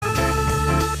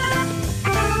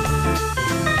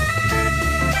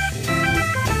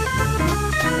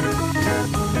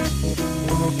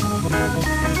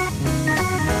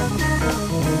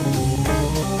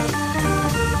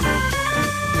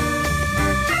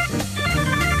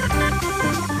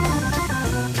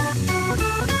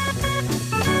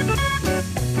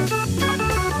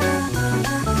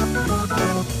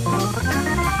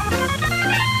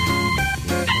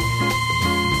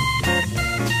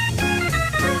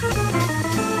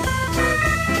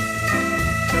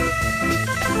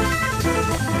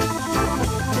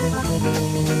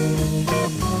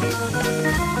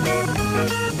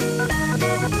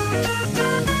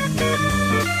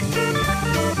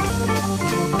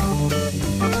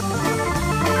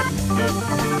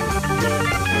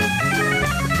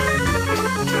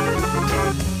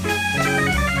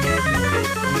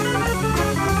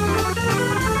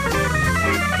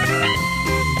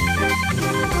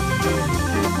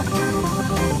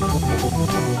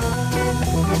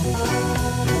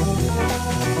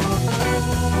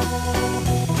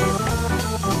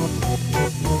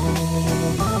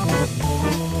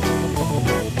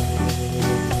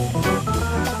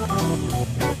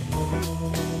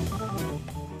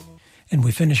And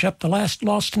we finish up the last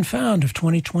Lost and Found of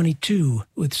 2022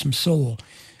 with some soul.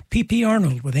 P.P.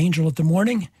 Arnold with Angel of the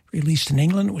Morning, released in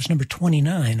England. It was number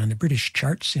 29 on the British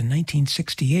charts in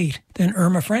 1968. Then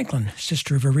Irma Franklin,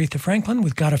 sister of Aretha Franklin,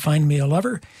 with Gotta Find Me a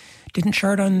Lover. Didn't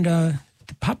chart on the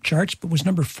pop charts, but was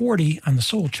number 40 on the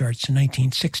soul charts in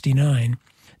 1969.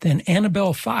 Then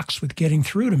Annabelle Fox with Getting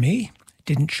Through to Me.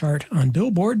 Didn't chart on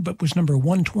Billboard, but was number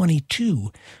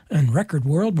 122 on Record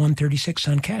World, 136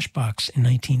 on Cashbox in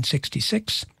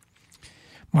 1966.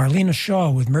 Marlena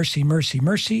Shaw with Mercy, Mercy,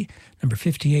 Mercy, number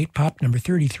 58 pop, number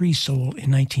 33 soul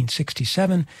in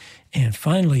 1967. And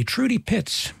finally, Trudy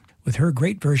Pitts with her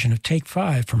great version of Take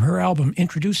 5 from her album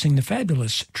Introducing the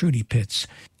Fabulous Trudy Pitts.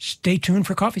 Stay tuned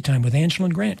for Coffee Time with Angela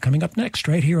and Grant coming up next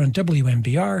right here on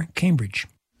WMBR, Cambridge.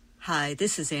 Hi,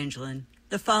 this is Angeline.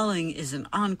 The following is an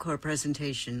encore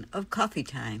presentation of Coffee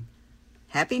Time.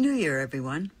 Happy New Year,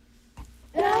 everyone.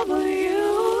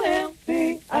 WMBR,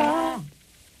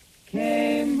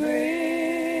 Cambridge.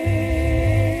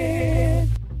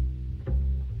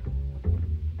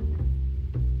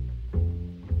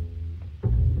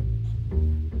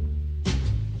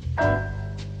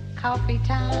 Coffee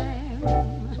time,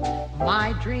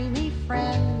 my dreamy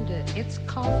friend, it's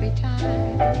coffee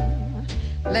time.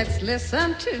 Let's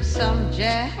listen to some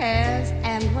jazz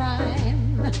and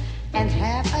rhyme and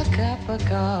have a cup of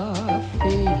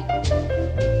coffee.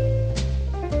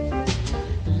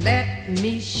 Let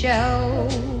me show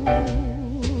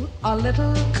a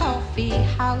little coffee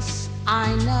house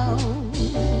I know,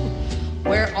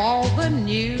 where all the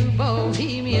new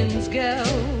bohemians go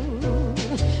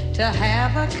to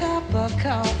have a cup of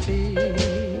coffee.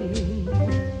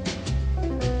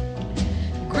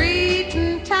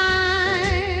 Greeting time,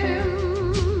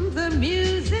 the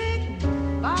music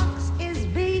box is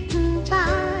beating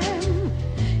time.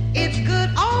 It's good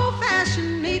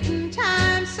old-fashioned meeting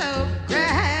time, so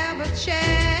grab a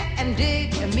chair and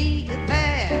dig me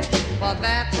there. Well,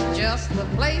 that's just the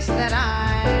place that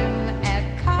I'm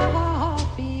at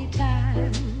coffee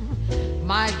time.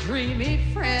 My dreamy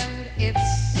friend, it's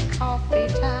coffee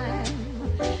time.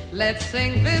 Let's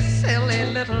sing this silly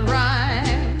little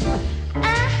rhyme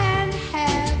and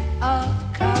have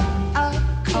a cup of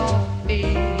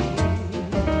coffee.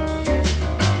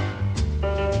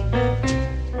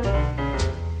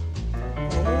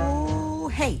 Oh,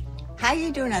 hey, how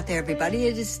you doing out there, everybody?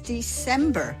 It is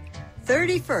December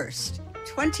 31st,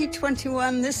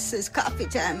 2021. This is Coffee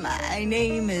Time. My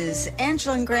name is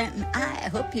Angela Grant, and I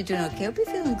hope you're doing okay. Hope you're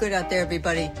feeling good out there,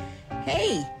 everybody.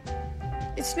 Hey,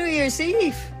 it's New Year's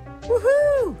Eve.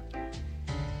 Woohoo!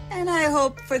 And I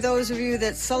hope for those of you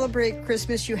that celebrate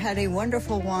Christmas, you had a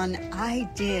wonderful one. I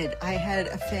did. I had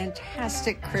a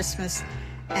fantastic Christmas,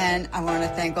 and I want to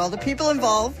thank all the people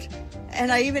involved.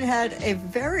 And I even had a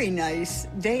very nice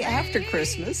day after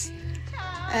Christmas.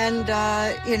 And,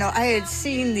 I had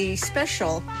seen the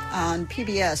special on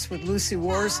PBS with Lucy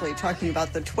Worsley talking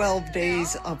about the 12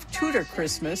 days of Tudor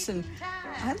Christmas, and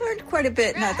I learned quite a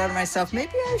bit, and I thought to myself,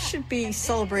 maybe I should be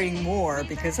celebrating more,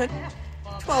 because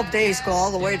 12 days go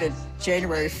all the way to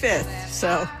January 5th.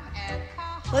 So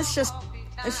let's just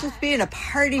be in a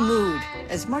party mood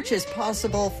as much as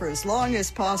possible for as long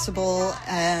as possible.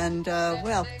 And,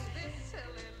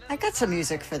 I got some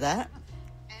music for that.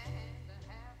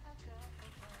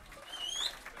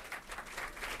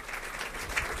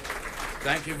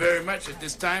 Thank you very much. At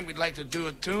this time, we'd like to do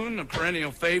a tune, a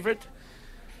perennial favorite,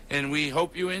 and we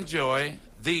hope you enjoy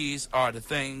These Are the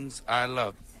Things I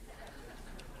Love.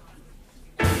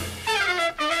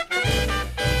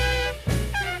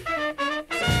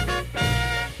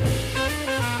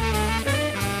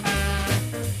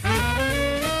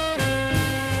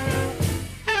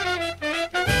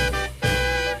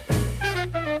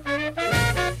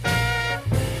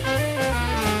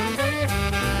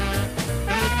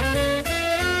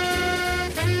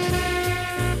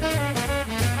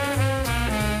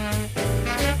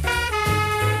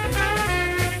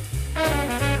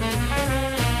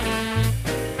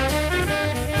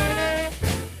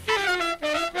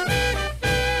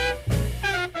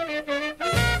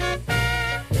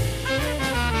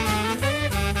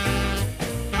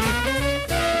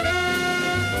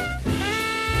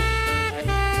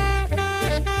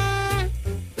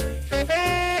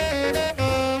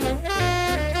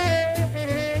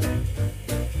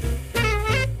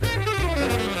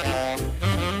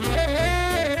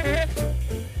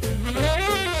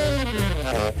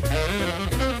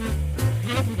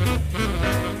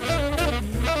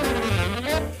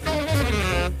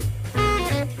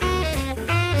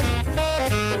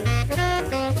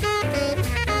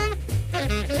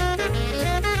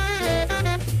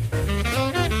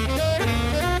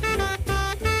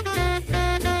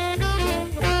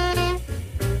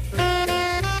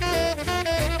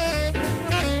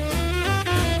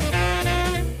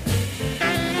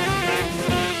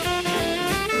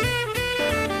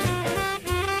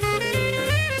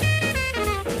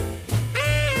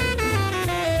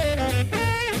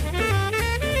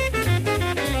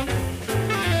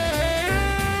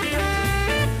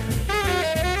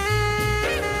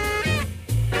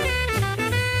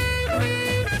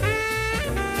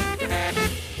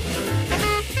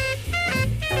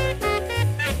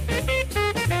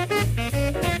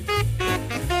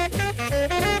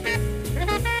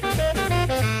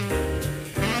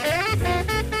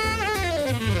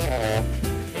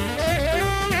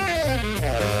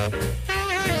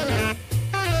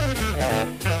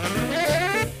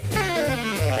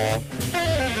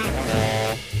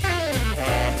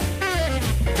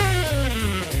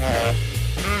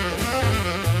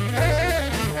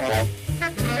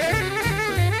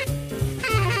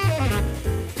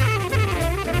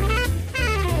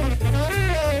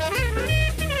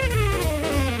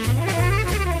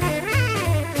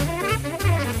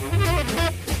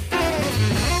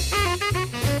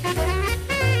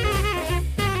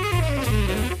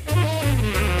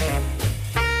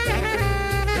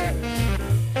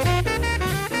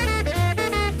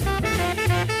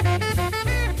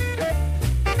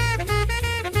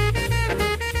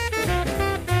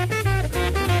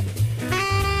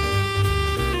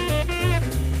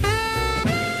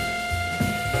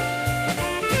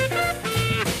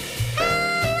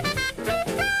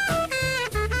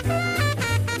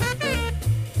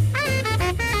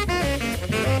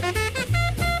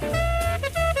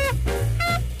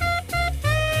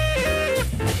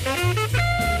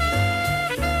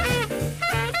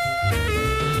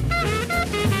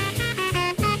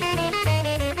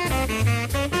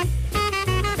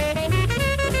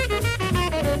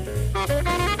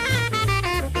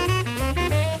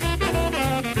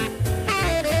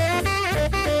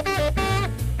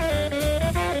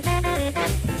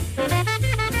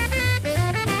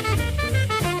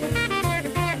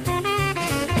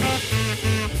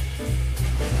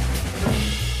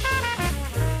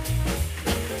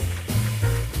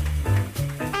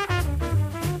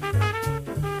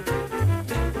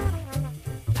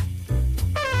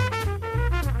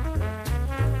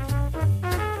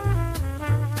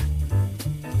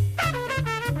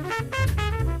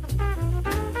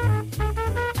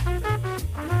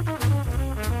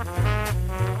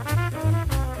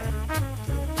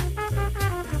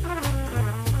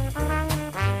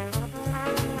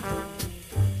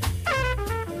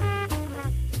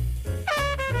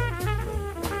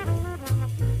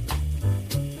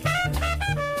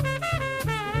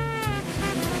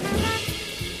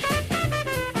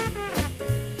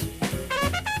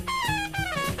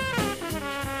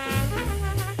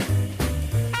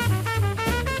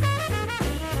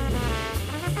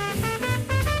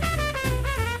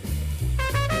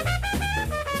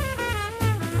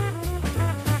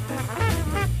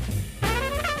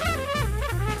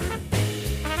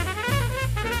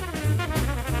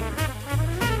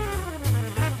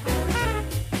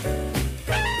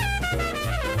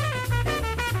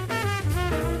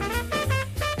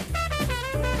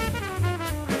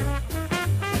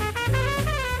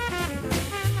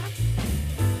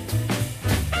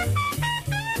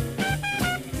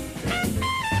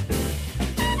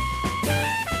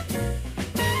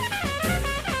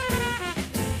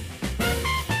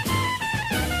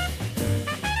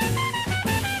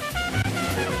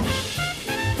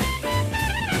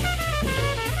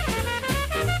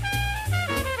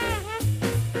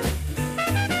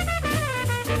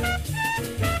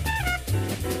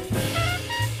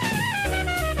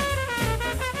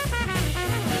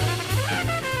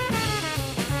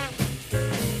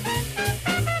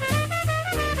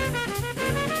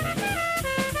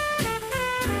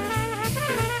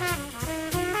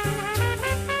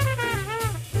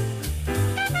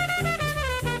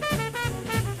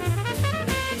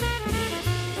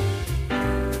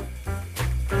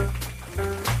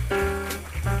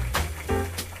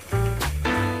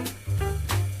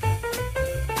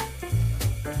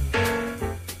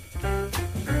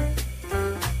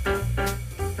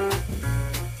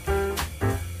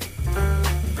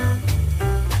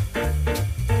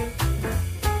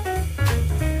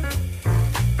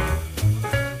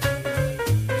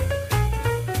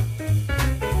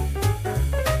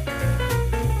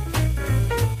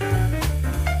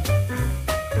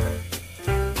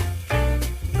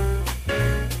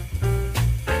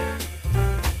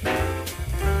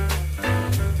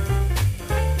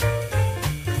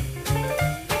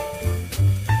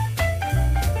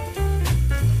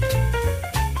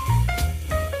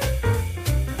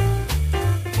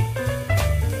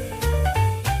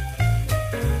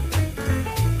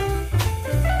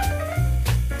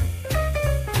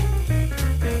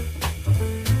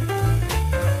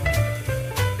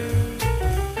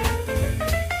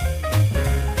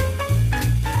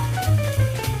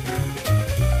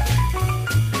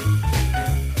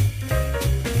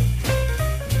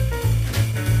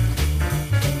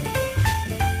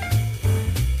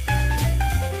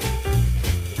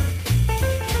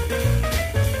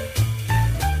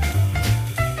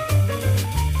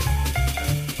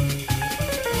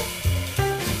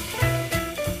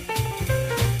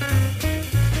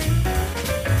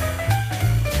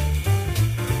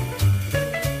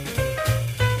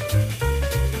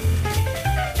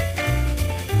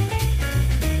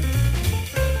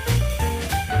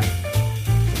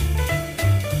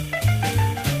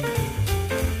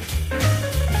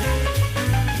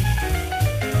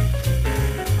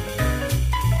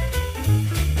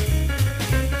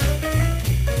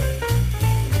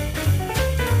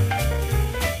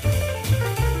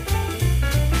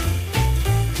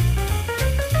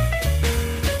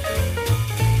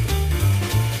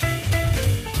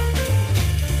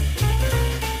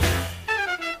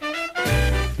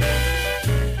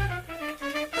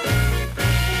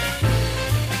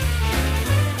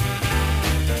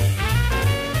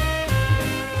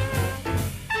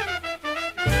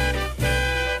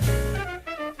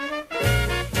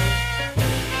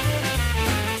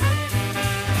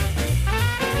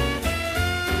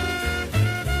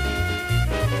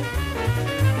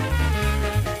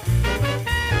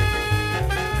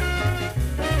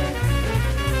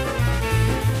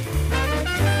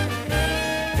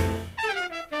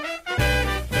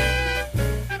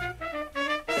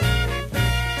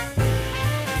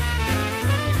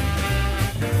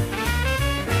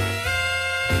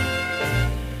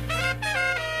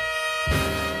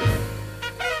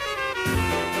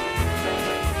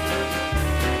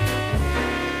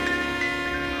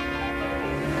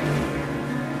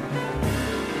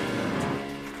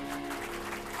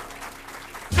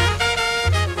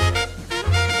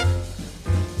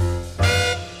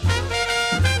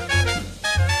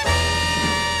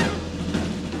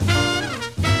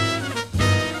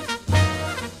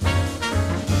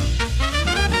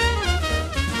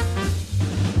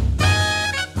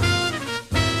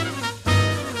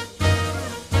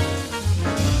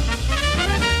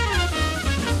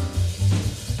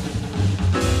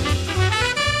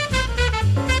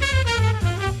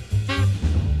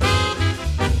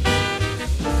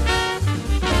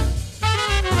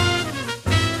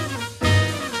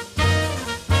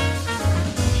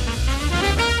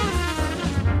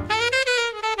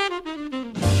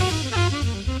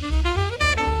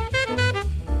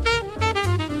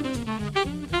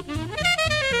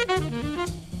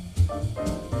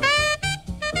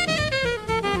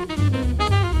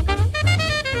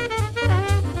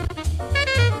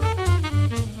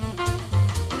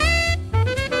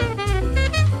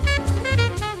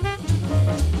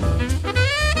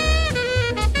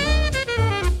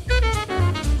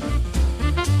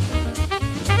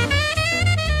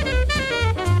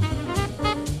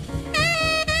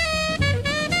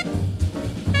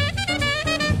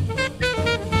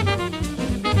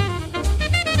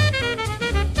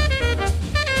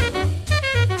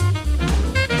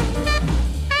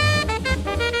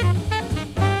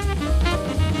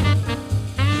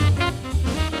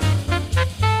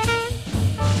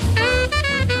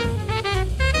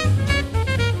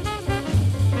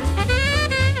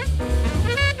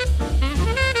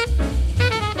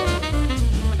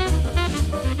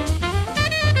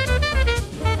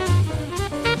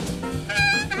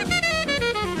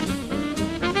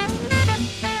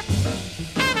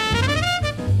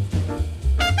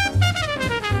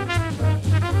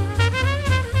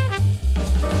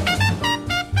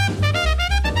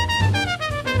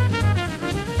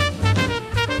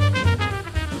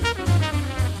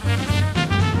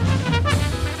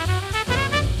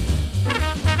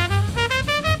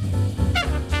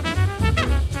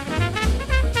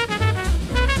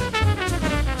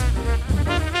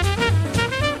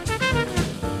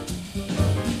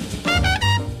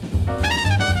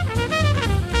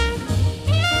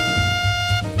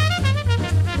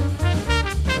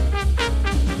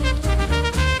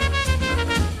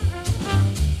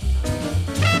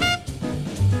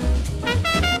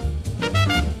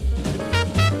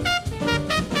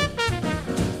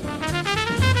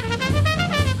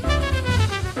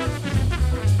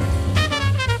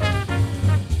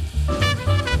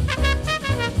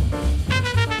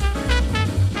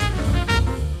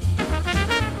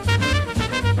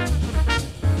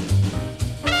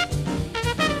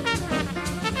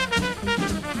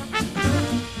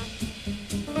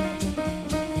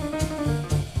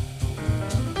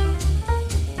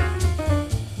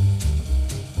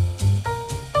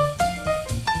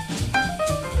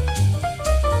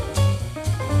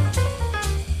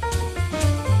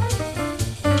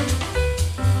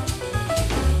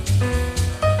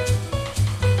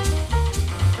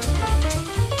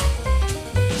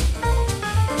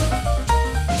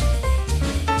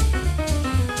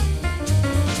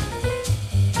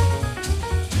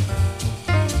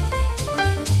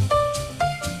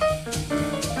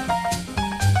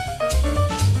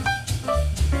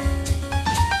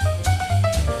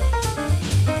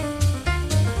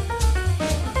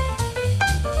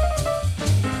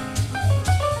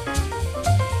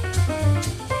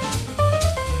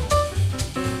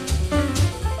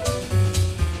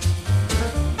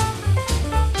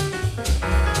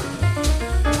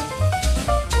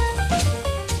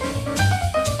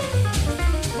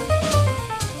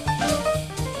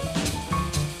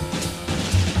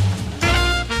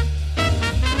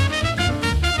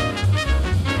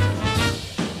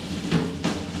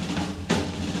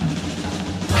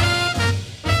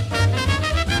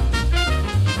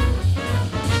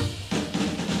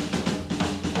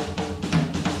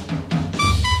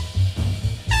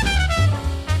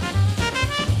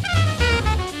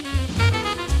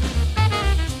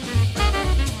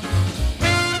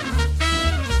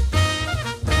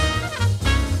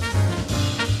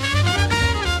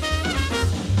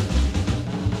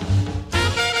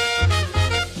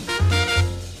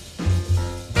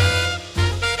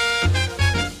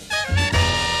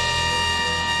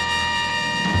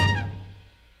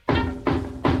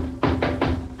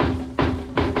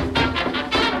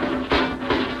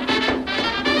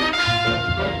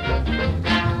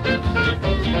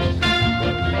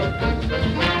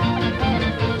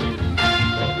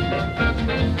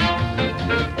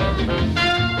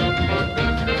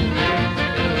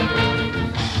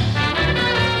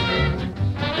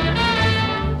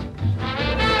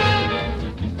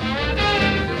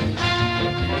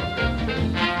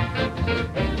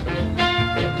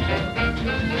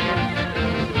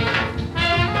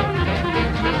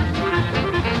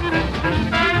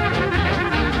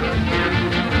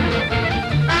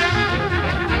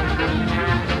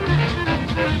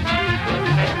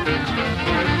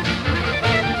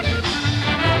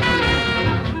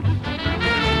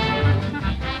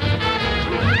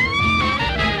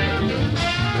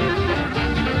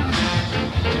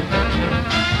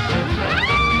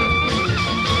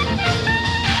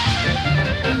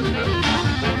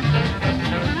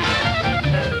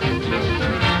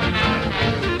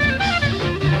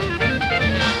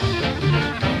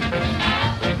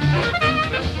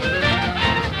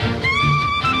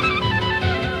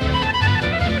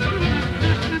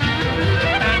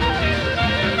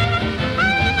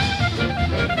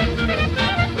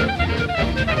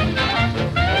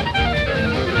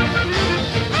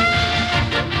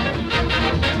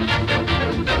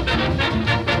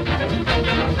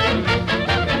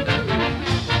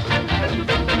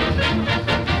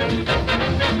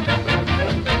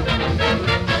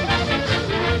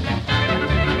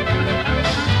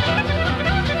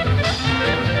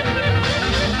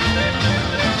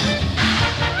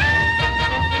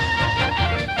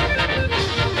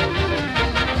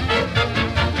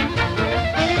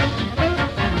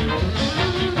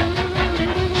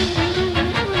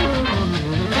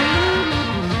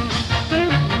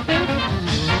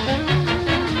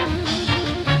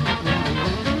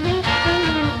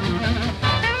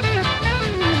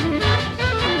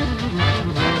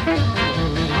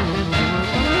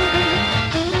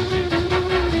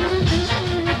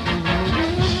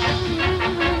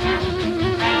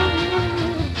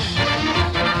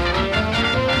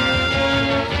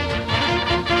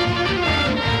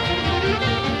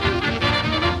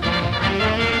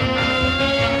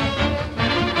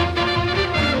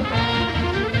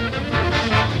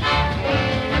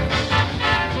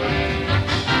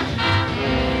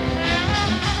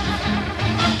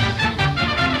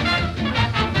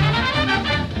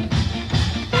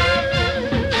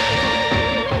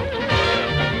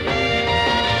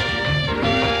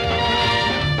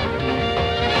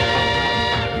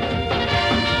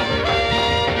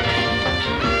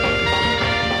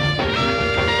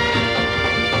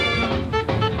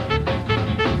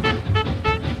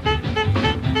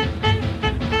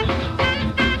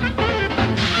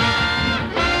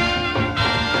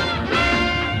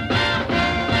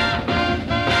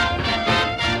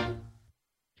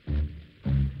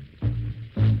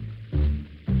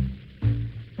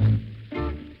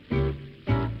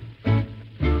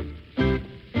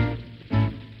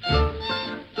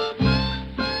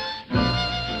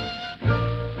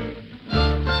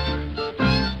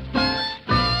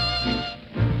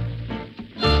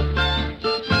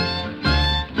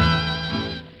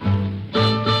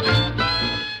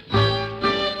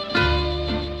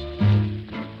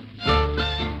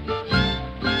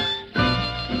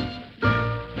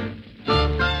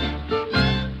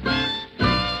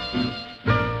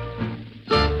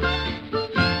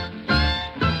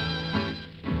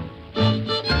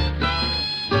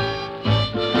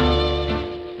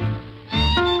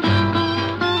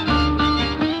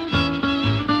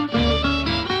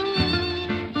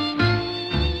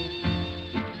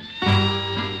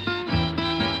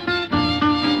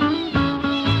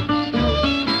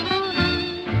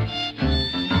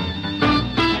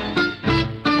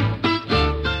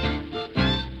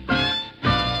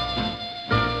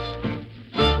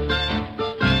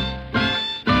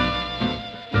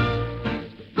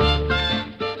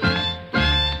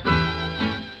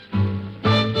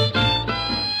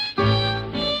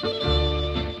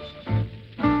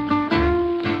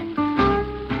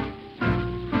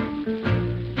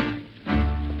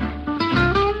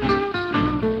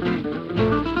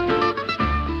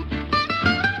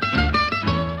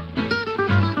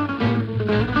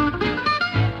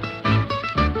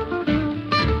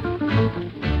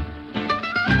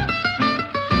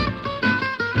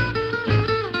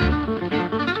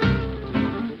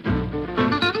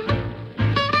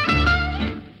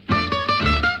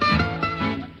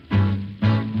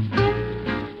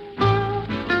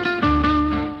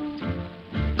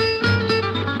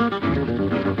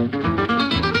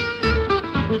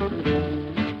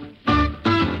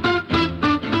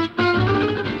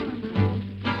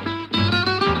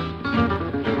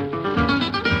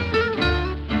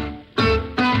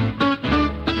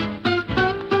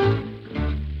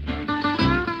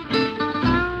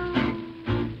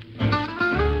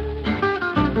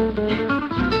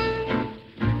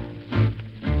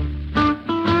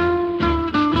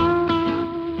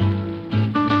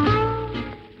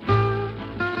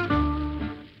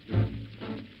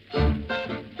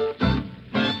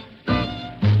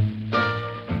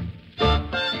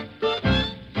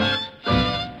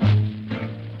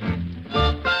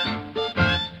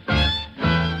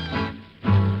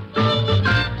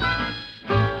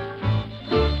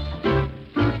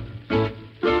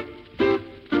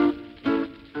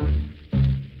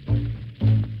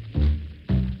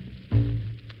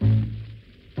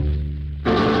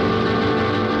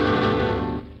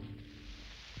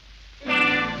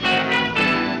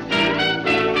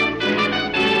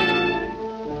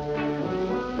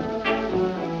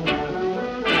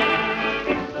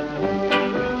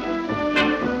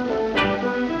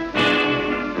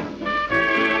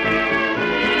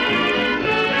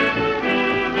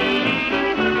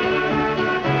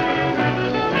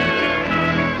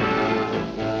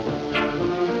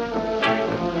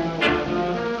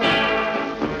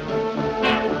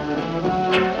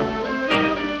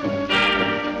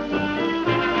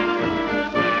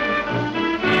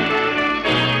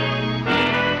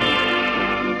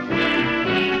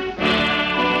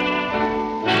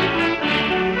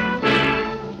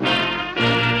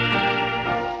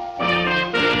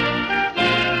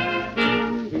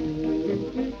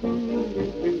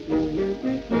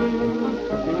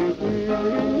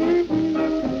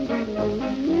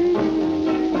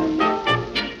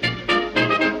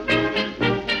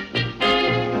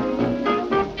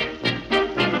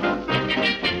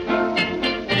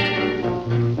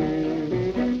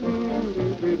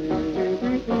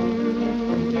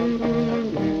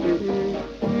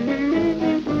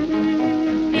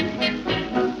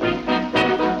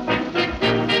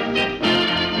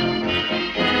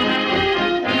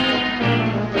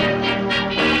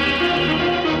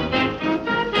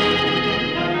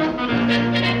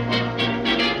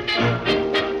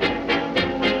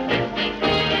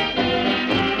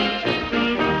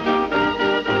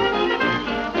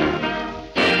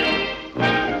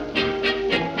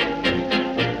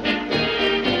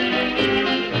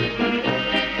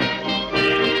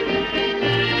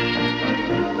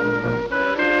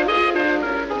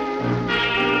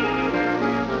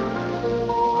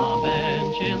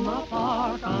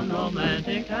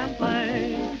 and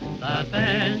play. That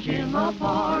bench in the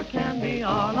park can be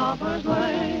our lover's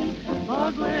lane.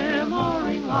 The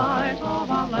glimmering light of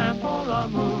a lamp or a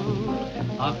moon.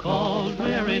 A cold,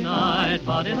 dreary night,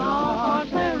 but in our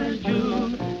hearts there is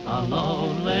June. A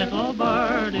lone little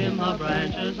bird in the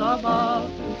branches above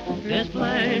is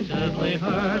plaintively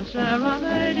heard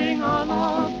serenading our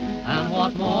love. And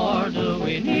what more do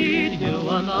we need, you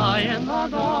and I in the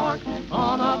dark,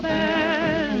 on a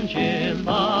bench in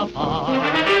the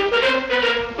park?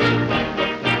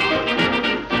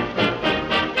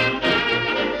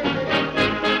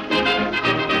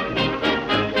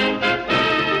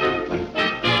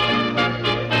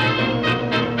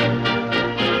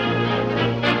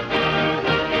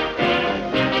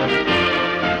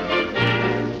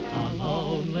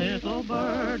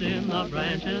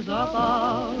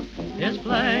 Above is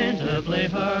plaintively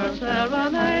heard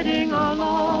serenading our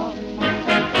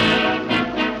love.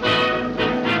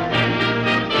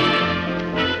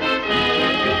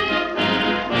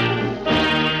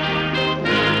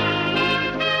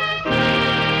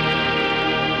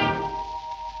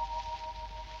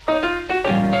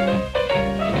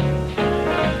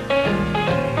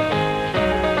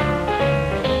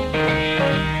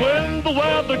 When the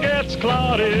weather gets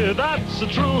cloudy, that's a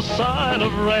true sign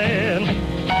of rain.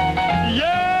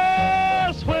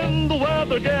 Yes, when the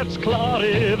weather gets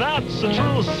cloudy, that's a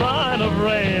true sign of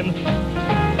rain.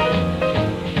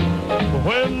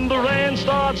 When the rain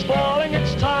starts falling,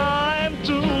 it's time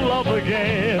to love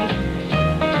again.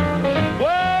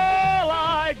 Well,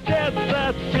 I get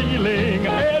that feeling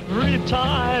every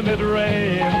time it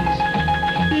rains.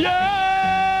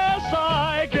 Yes,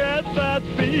 I get that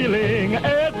feeling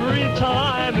every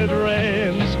time it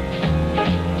rains.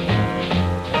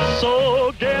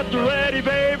 So get ready,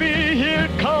 baby, here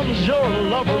comes your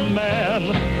lover man.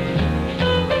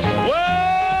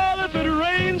 Well, if it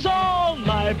rains all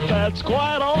night, that's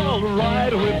quite all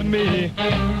right with me.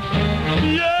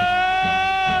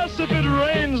 Yes, if it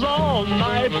rains all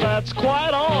night, that's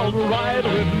quite all right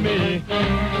with me.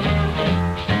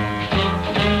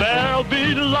 There'll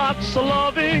be lots of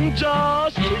loving,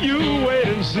 just you wait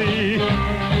and see.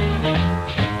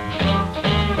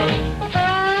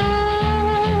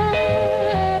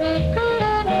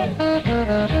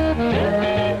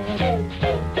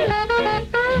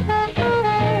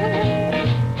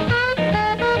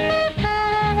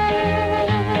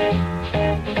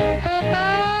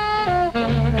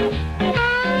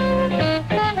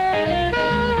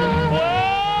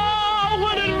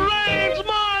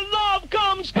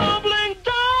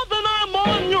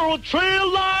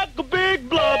 Trail like a big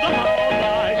bloodhound.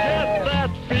 I get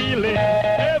that feeling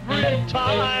every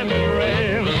time it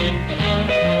rains.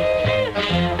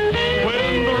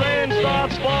 When the rain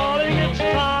starts falling, it's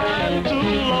time to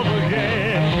love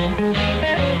again.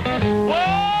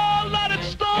 Well, let it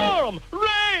storm,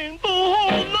 rain the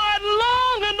whole night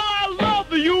long, and I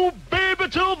love you, baby,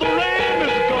 till the rain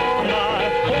is gone. I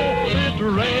hope it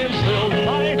rains till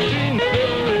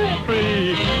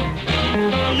 1953.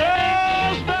 Yeah.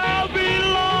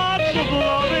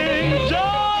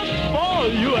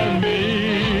 You and me.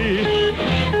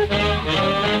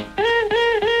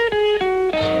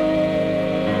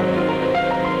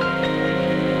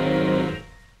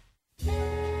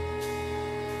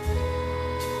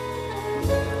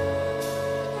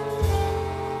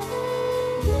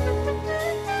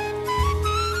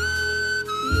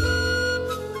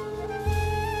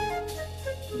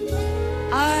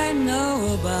 I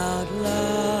know about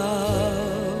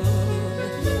love.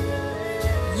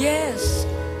 Yes,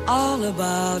 all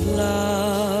about love.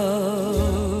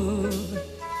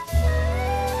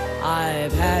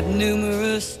 I've had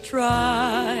numerous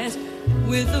tries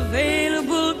with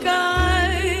available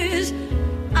guys.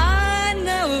 I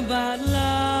know about love.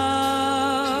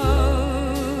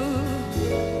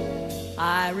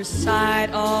 I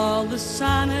recite all the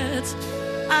sonnets.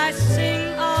 I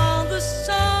sing all the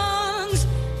songs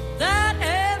that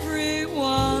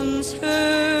everyone's heard.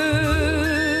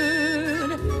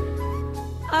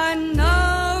 I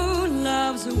know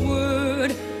love's a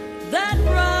word that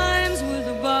rhymes with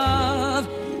above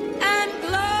and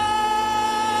love.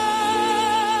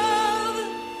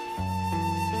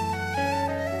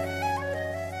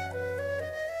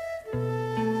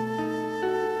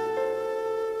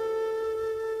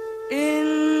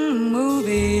 In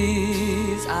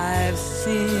movies I've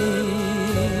seen,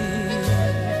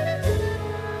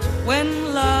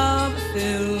 when love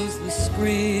fills the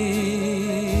screen,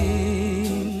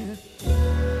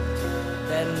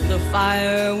 the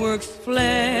fireworks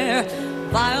flare,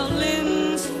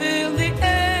 violins fill the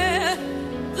air,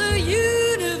 the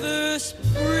universe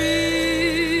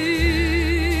breathes.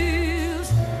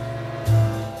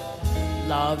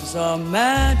 Love's a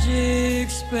magic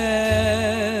spell.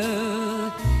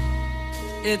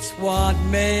 It's what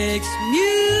makes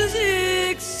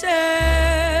music sell.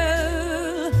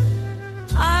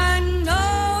 I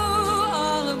know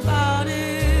all about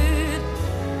it,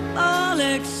 all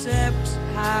except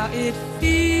how it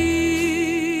feels.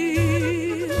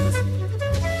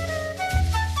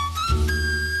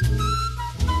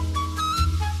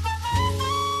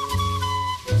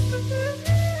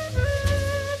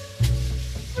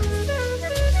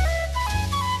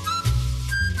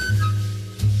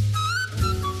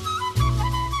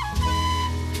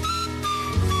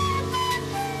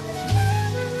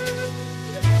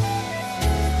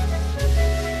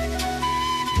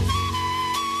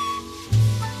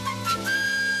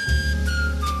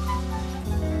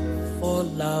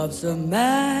 Love's a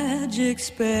magic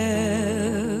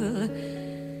spell.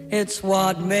 It's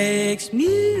what makes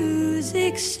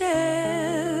music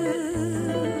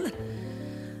sell.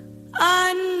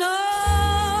 I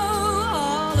know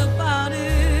all about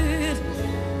it,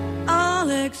 all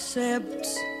except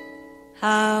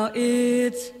how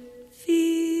it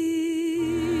feels.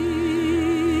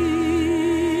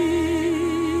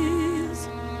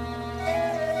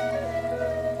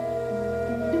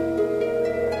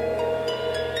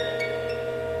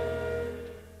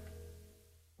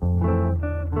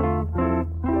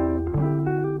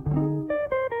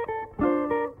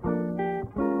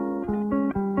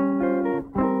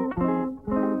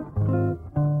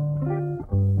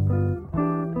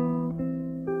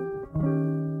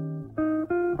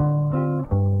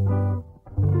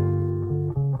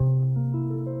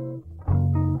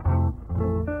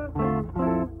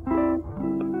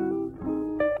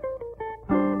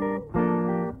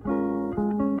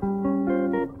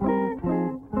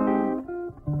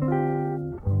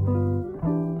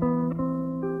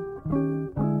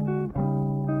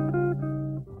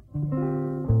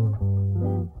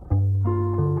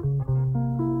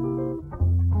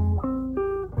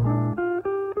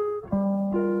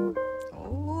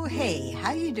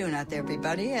 There,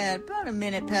 everybody. At about a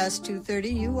minute past 2:30,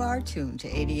 you are tuned to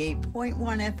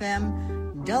 88.1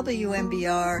 FM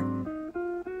WMBR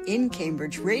in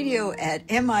Cambridge, radio at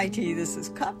MIT. This is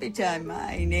Coffee Time.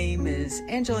 My name is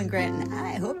Angela Grant, and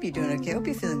I hope you're doing okay. I hope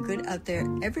you're feeling good out there,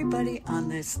 everybody, on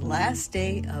this last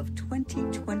day of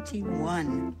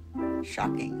 2021.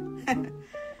 Shocking.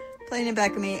 Playing it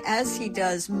back at me, as he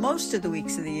does most of the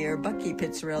weeks of the year, Bucky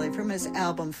Pizzarelli from his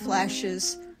album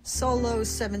Flashes, Solo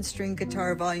 7-string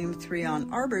guitar volume 3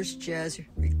 on Arbor's Jazz.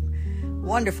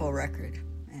 Wonderful record.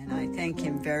 And I thank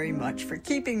him very much for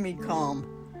keeping me calm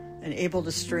and able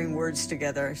to string words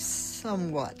together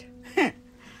somewhat.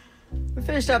 We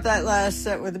finished up that last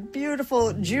set with a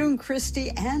beautiful June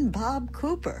Christie and Bob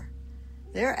Cooper.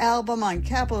 Their album on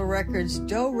Capitol Records,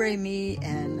 Do Re Mi,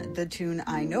 and the tune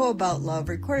I Know About Love,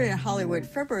 recorded in Hollywood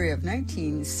February of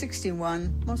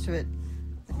 1961. Most of it,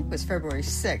 I think, was February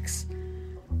 6th.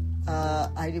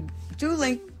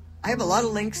 I have a lot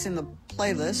of links in the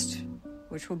playlist,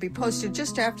 which will be posted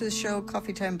just after the show,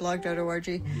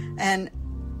 coffeetimeblog.org. And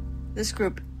this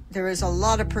group, there is a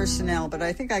lot of personnel, but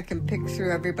I think I can pick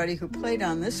through everybody who played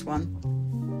on this one.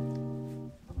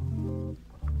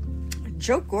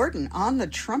 Joe Gordon on the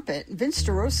trumpet, Vince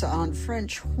DeRosa on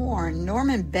French horn,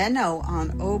 Norman Benno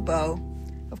on oboe.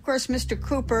 Of course, Mr.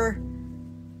 Cooper,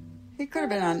 he could have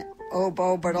been on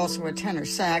oboe, but also a tenor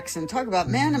sax. And talk about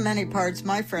man of many parts,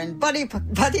 my friend, Buddy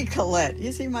Collette.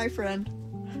 You see my friend?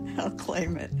 I'll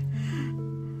claim it.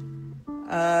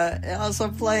 Also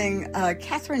playing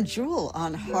Catherine Jewell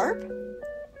on harp,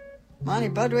 Monty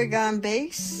Budwig on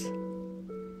bass,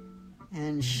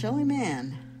 and Shelly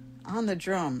Manne on the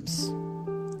drums.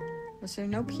 Was there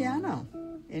no piano?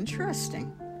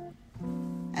 Interesting.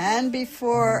 And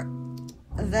before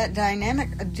that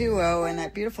dynamic duo and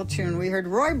that beautiful tune, we heard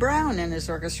Roy Brown and his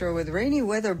orchestra with Rainy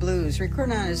Weather Blues,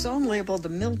 recorded on his own label, the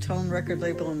Miltone record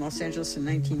label in Los Angeles in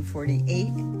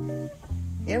 1948.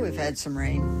 Yeah, we've had some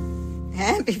rain.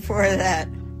 And before that,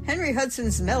 Henry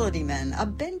Hudson's Melody Men, A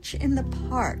Bench in the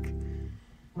Park.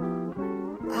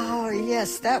 Oh,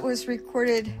 yes, that was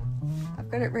recorded, I've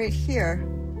got it right here,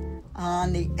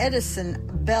 on the Edison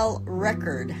Bell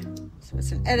record. So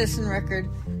it's an Edison record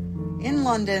in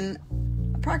London,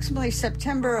 approximately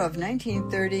September of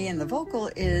 1930, and the vocal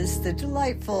is the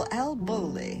delightful Al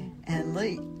Bowley and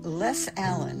Les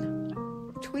Allen,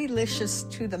 Tweelicious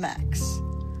to the max.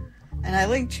 And I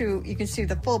linked to, you can see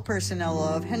the full personnel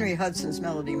of Henry Hudson's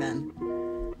Melody Men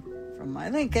from my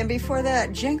link. And before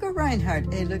that, Django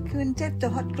Reinhardt et le Quintet de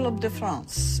Hot Club de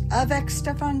France avec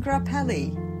Stéphane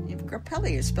Grappelli.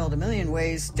 Grappelli is spelled a million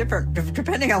ways, different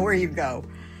depending on where you go.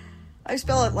 I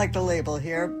spell it like the label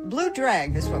here. Blue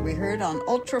Drag is what we heard on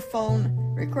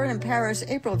Ultraphone, recorded in Paris,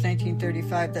 April of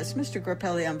 1935. That's Mr.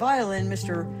 Grappelli on violin,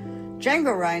 Mr.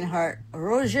 Django Reinhardt,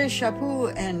 Roger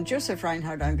Chaput, and Joseph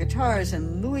Reinhardt on guitars,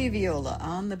 and Louis Viola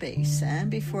on the bass.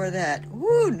 And before that,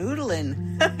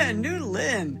 Noodlin',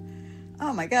 Noodlin'.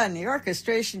 Oh my God, and the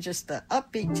orchestration, just the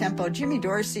upbeat tempo. Jimmy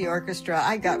Dorsey Orchestra,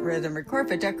 I Got Rhythm, recorded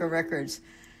for Decca Records,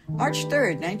 March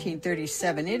 3rd,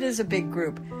 1937. It is a big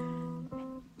group.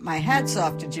 My hat's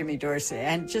off to Jimmy Dorsey,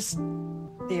 and just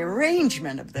the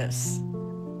arrangement of this.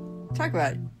 Talk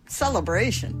about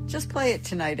celebration. Just play it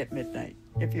tonight at midnight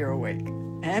if you're awake.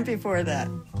 And before that,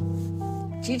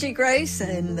 G.G. Grace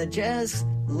and the Jazz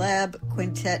Lab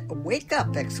Quintet, Wake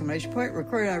Up! Exclamation point,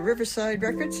 recorded on Riverside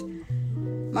Records,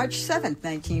 March 7th,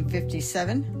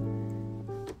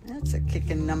 1957. That's a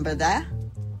kicking number there.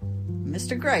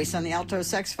 Mr. Grace on the alto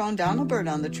saxophone, Donald Byrd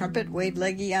on the trumpet, Wade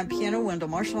Legge on piano, Wendell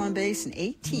Marshall on bass, and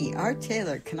A.T. Art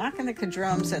Taylor, Kanaka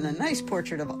drums, and a nice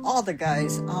portrait of all the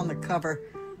guys on the cover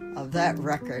of that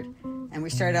record. And we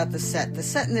start out the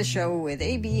set in the show with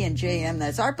A.B. and J.M.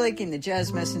 That's Art Blakey and the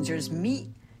Jazz Messengers. Meet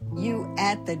you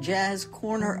at the Jazz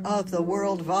Corner of the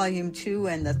World, Volume 2,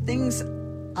 and the Things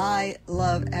I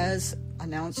Love, as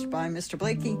announced by Mr.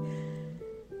 Blakey.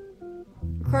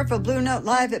 Record for Blue Note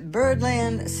live at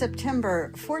Birdland,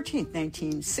 September 14th,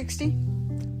 1960.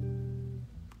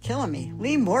 Killing me.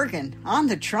 Lee Morgan on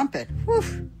the trumpet.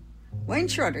 Whew. Wayne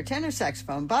Shorter, tenor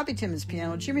saxophone, Bobby Timmons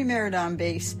piano, Jimmy Merritt on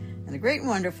bass, and the great and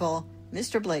wonderful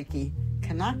Mr. Blakey,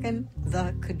 Kanakin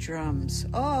the drums.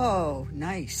 Oh,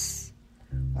 nice.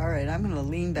 All right, I'm going to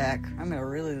lean back. I'm going to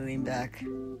really lean back.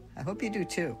 I hope you do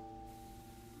too.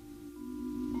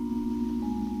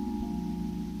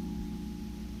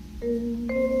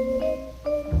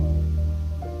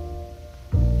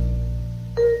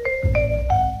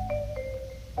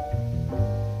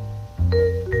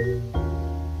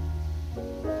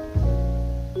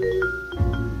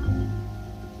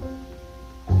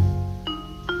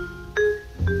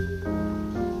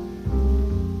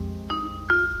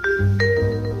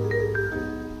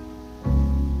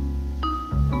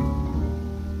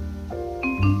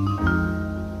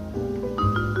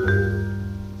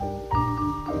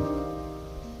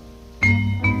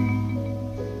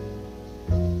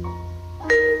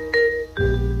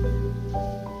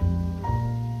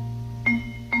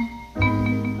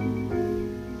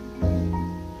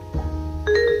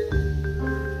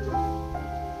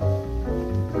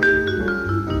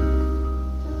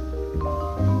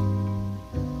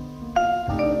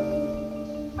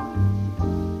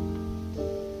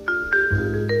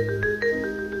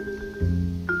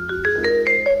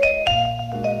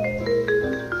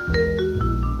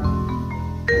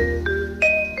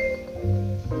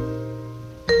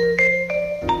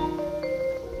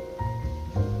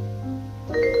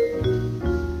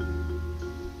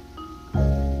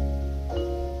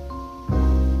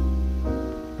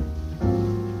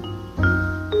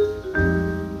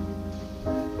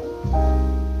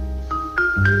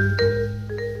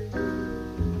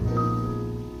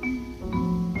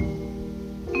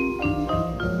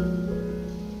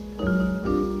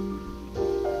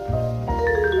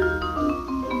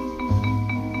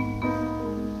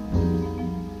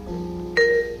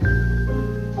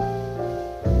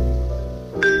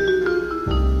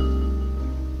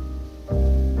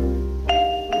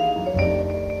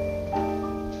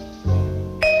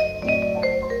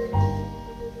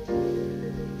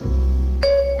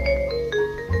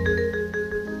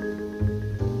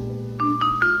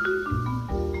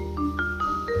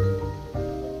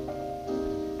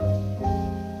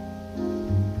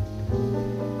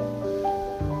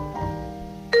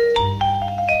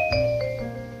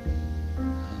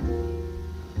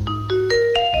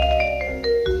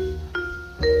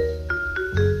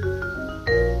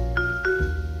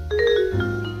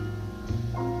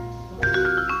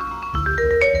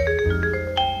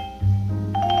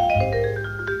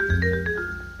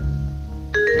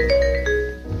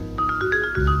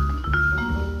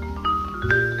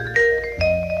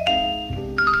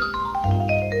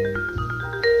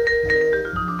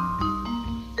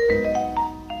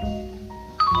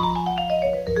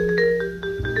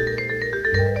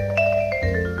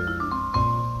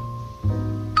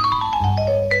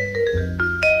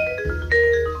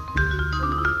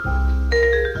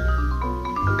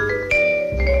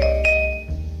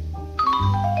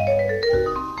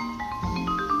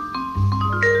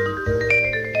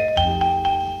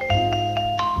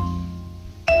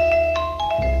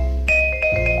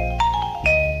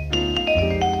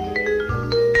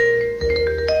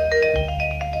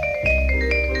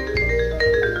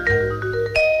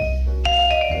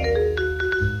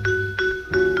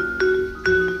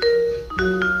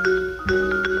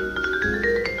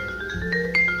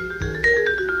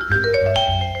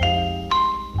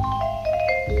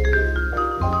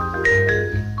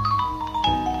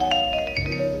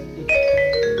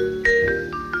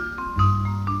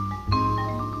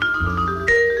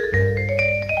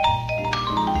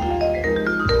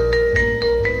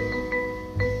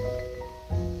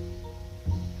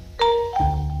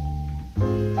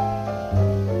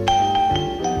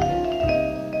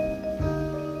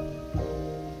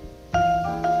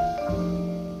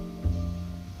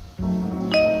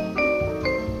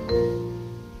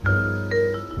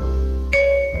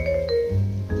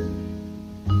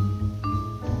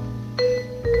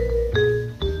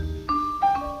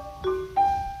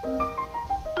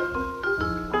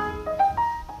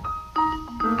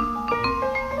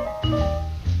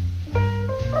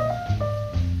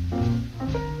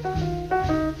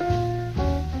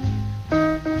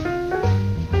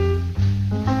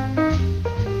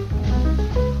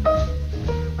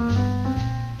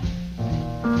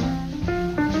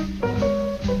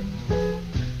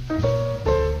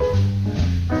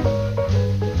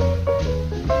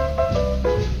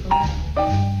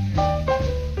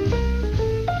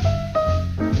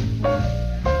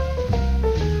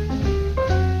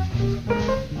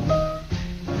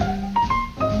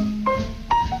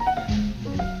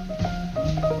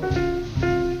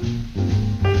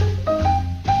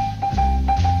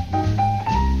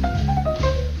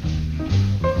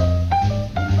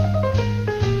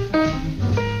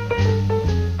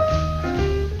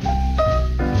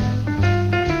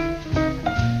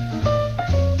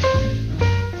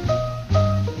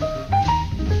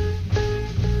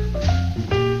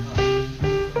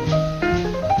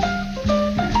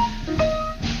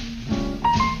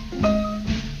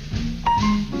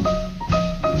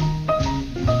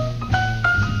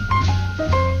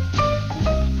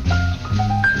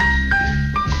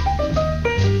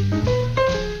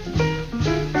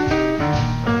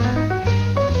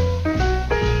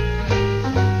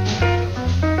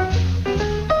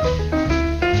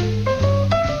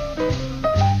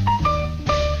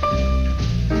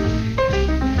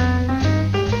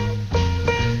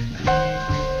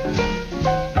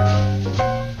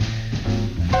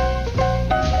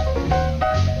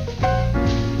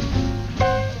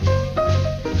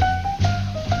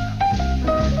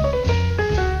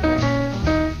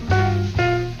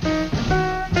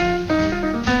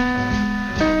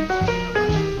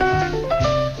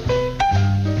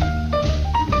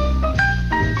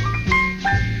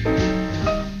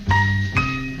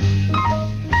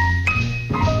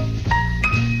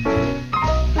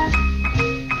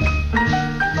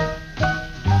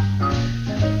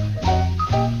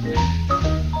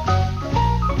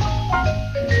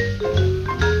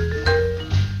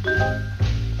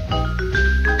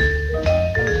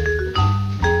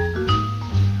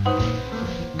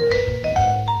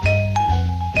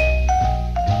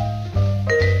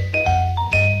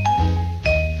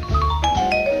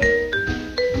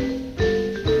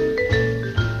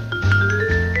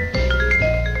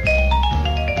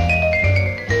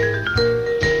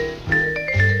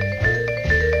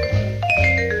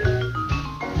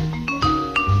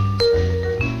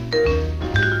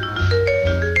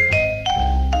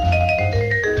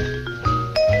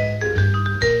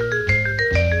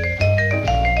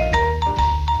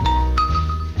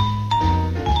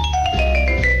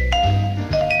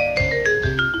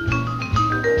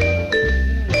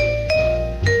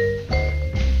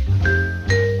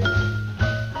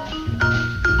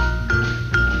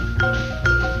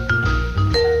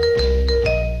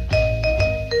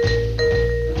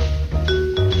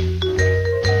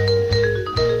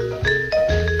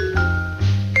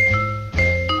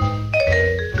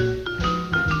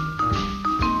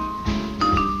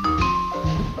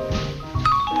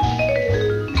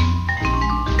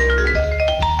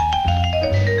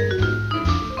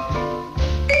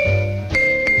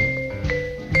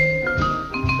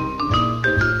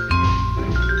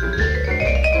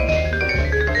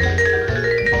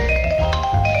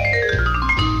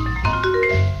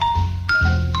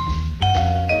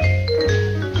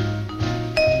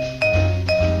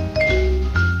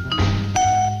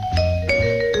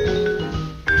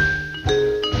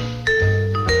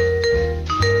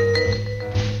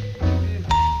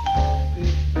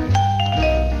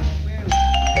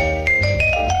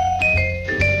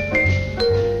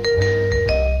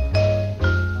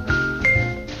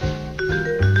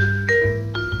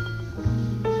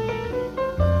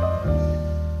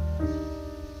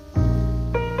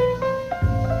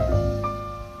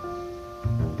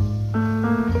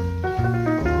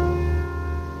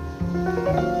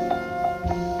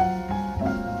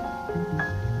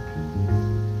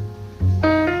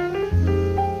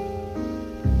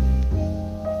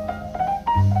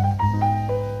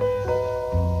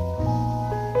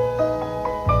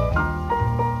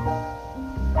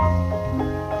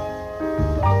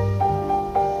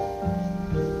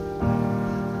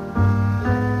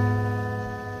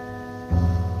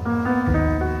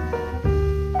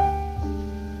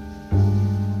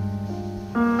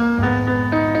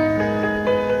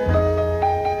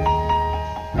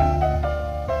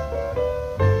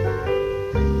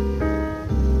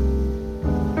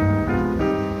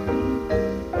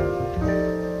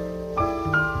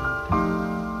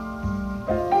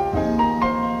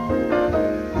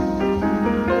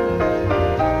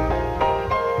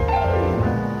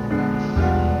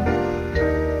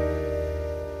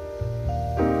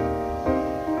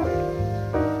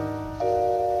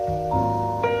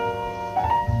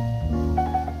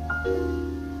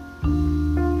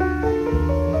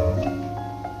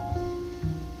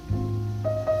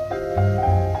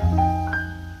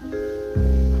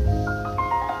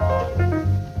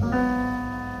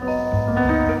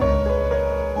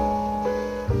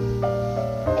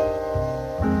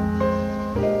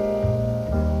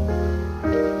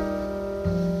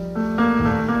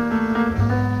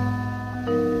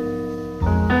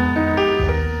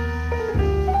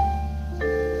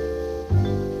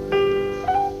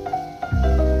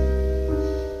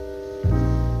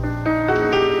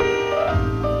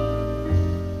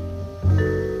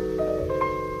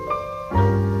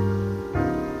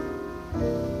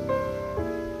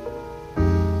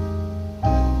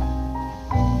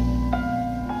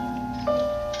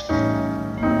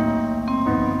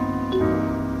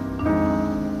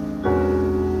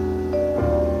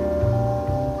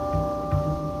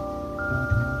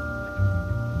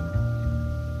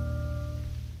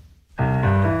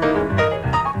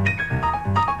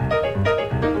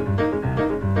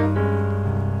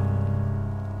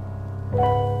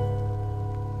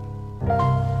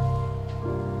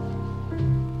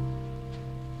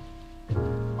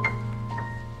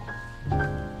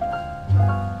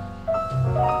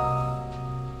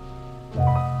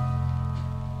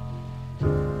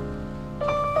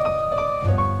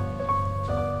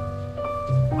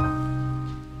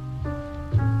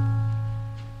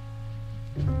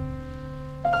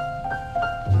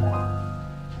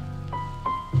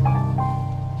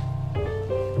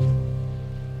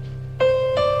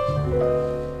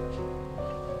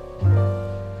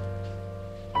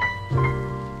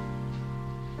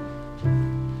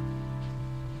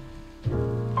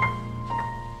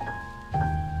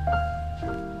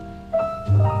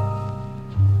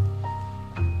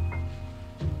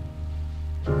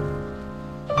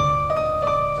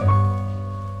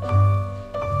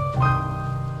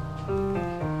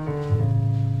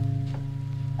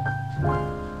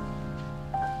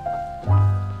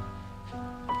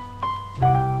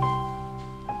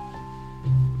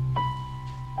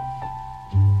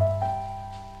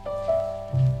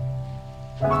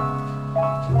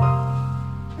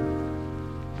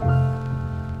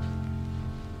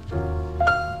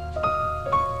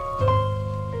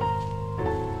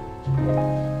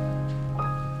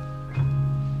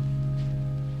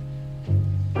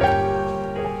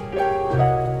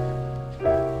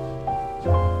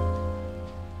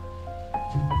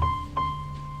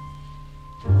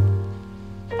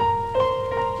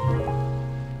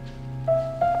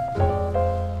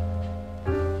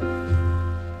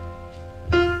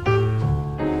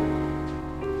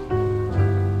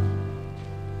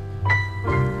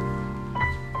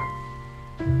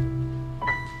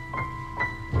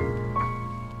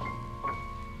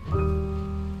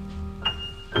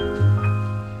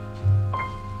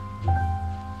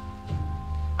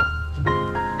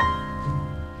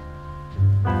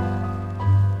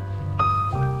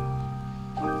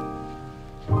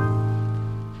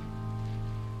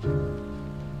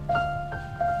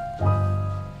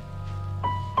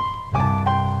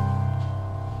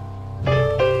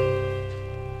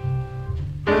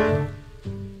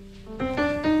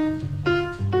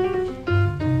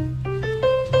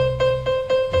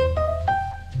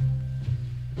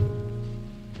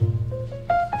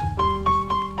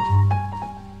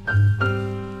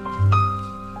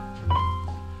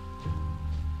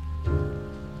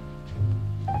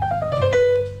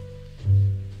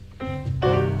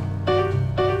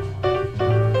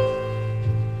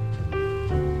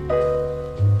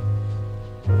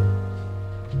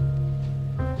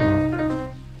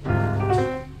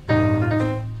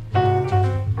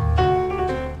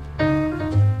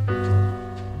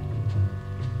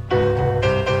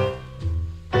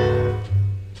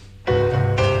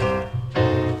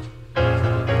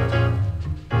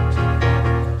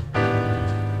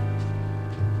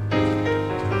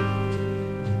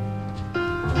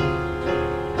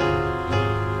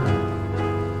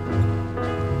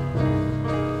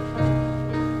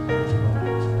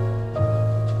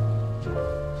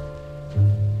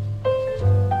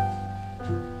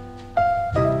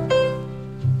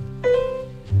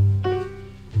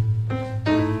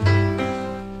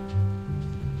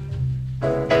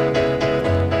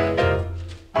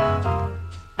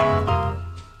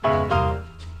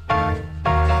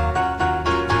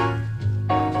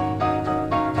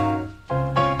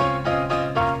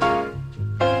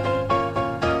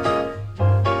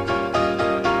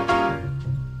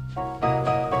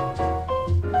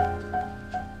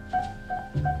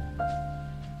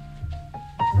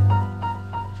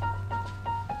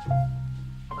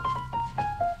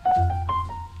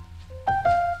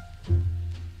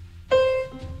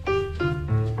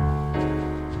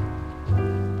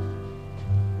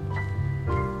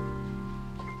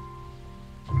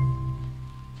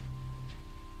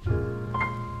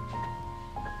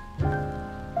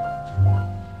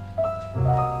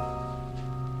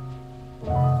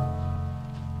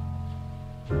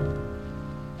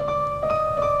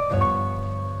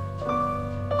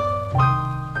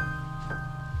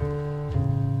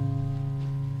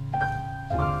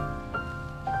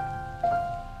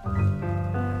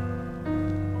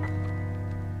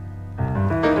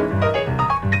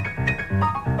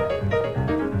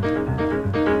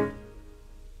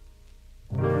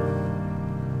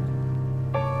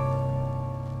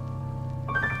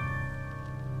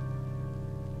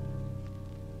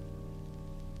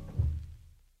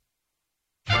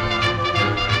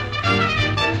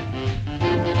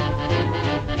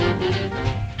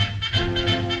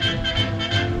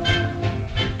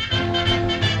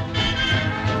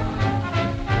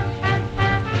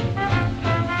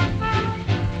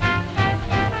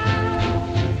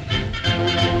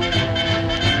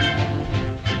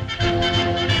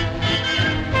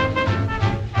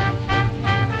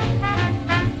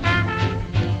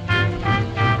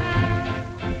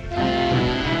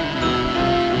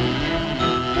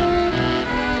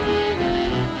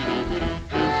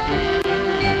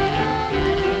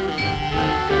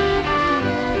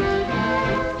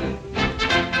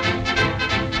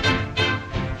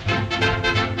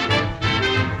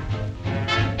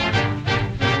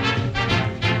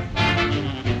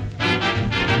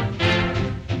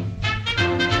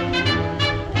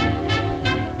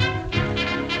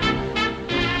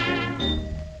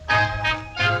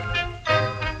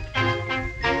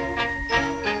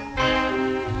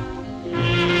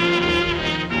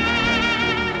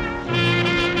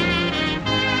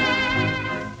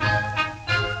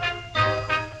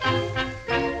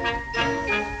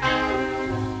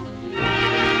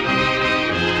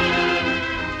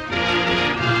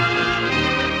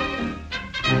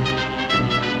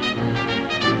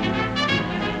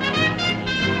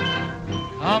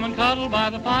 cuddle by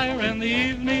the fire in the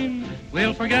evening.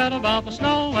 We'll forget about the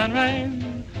snow and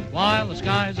rain. While the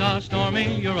skies are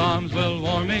stormy, your arms will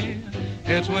warm me.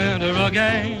 It's winter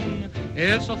again.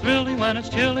 It's so thrilling when it's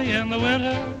chilly in the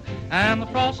winter, and the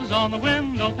frost is on the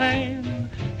window pane.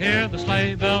 Hear the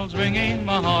sleigh bells ringing,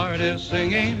 my heart is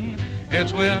singing.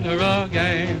 It's winter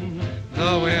again.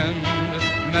 The wind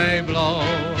may blow,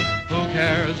 who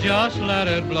cares, just let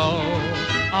it blow.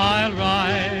 I'll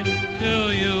write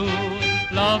to you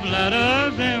love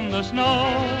letters in the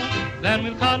snow. Then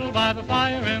we'll cuddle by the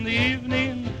fire in the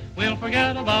evening. We'll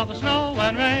forget about the snow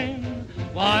and rain.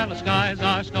 While the skies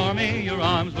are stormy, your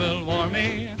arms will warm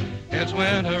me. It's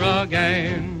winter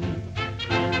again.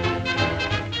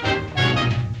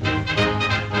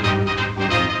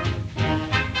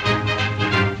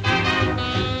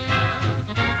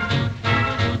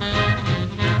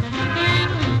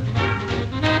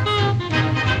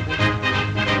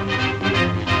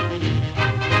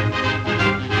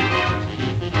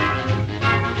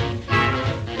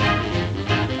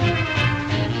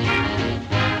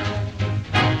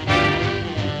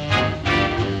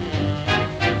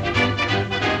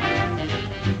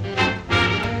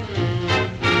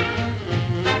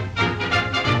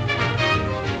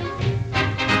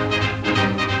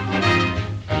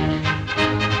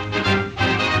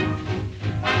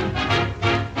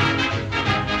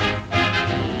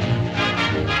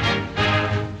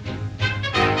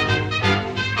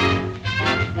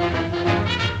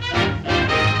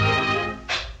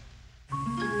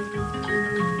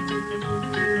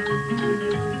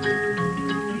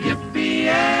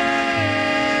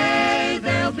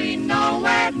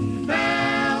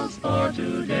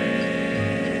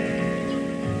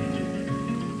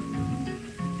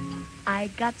 I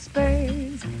got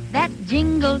spurs that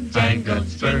jingle, jangle,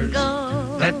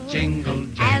 jingle. That jingle,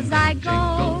 jingle. As I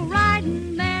go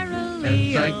riding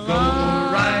merrily As I go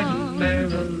riding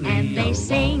merrily and they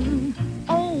sing,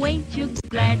 oh, ain't you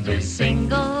glad you're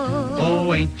single?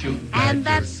 Oh, ain't you glad and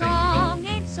that you're song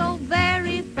ain't so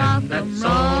very far from that wrong.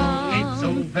 song ain't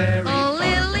so very Oh, far.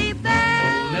 Lily Bell,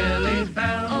 Oh, Lily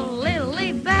Bell, oh,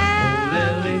 Lily Bell,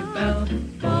 oh, Lily Bell.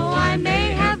 though I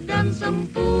may have done some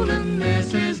fooling,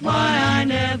 this is why I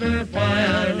never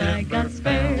failed. I got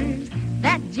spurs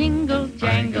that jingle,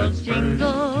 jangle,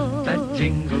 jingle. That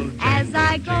jingle, jingle. As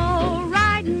I go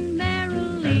riding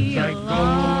merrily As I go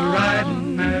along,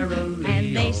 riding merrily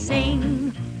and they along.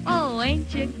 sing, oh,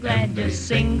 ain't you glad you're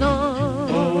single?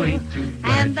 Oh, ain't you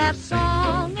glad And that you're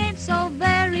song ain't so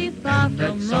very far That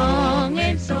from song wrong,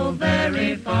 ain't so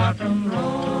very far from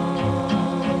wrong.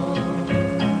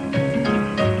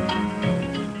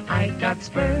 I got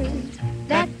spurs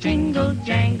that jingle,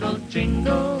 jangle,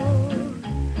 jingle.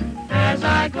 As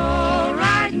I go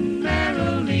riding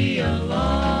merrily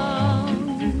along,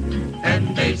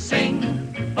 and they sing,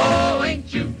 oh,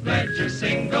 ain't you glad you're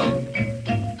single?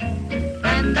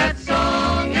 and that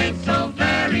song ain't so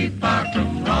very far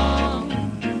from wrong.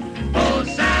 Oh,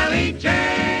 Sally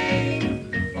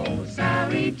Jane, Oh,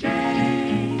 Sally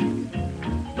Jane,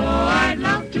 though I'd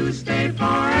love to stay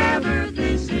forever,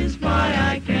 this is why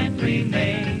I can't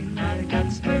remain. I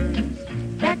got spurs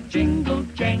that jingle,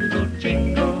 jangle,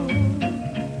 jingle.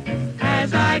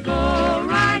 As I go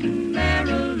riding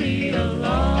merrily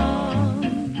along,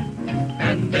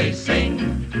 and they sing,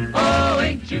 oh,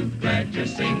 ain't you glad you're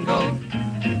single?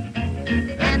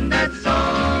 and that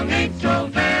song ain't so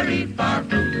very far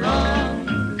from wrong.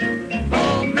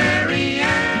 Oh,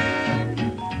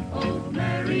 Marianne, Oh,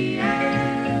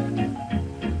 Marianne,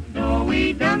 though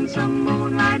we done some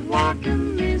moonlight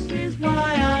walking, this is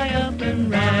why I up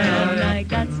and round. I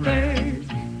got spurs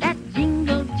that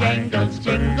jingle, jangle,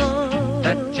 jingle.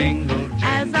 that jingle, jingle.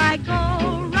 As I go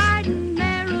riding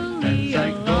merrily As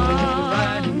I go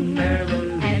riding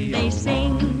merrily and they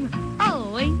sing,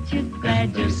 oh, ain't you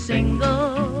glad you're single?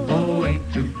 Oh, ain't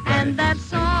you glad And that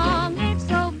song ain't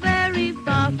so very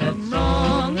far from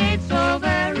wrong. Ain't so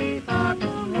very far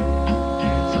from wrong.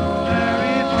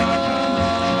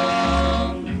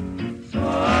 So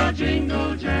I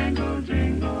jingle, jangle,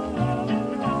 jingle all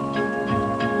along.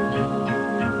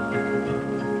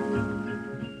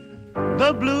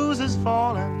 The blues is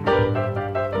falling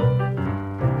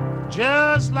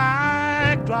just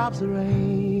like drops of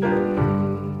rain.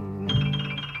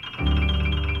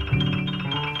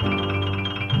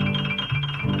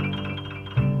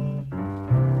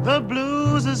 The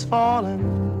blues is falling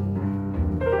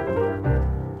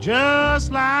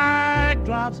just like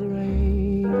drops of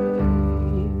rain.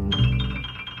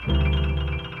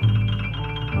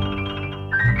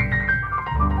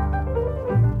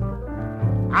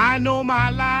 I know my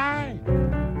life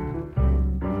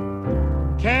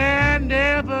can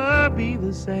never be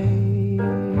the same.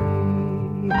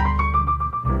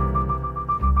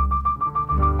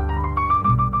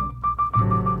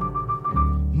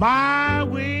 My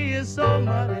way is so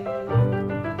muddy,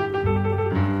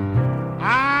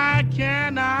 I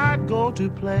cannot go to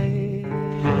play.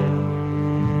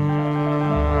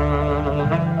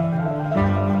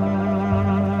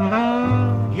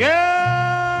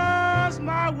 Yes,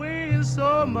 my way is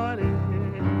so muddy,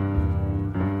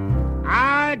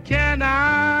 I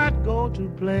cannot go to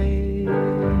play.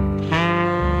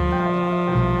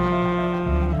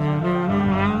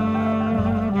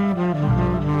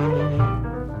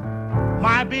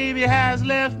 My baby has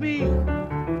left me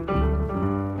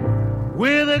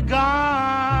with a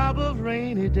garb of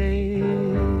rainy day.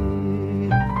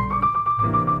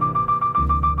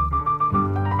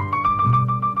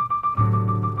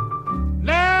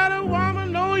 Let a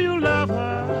woman know you love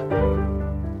her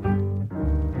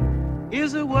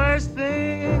is the worst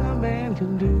thing a man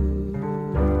can do.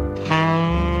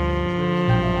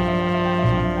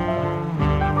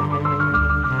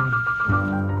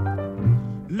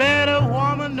 Let a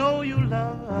woman know you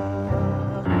love her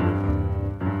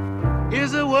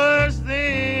is the worst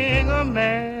thing a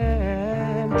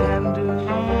man can do.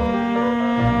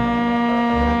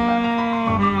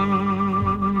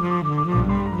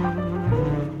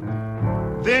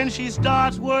 Then she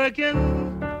starts working,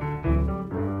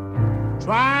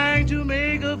 trying to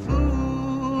make a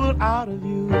fool out of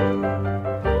you.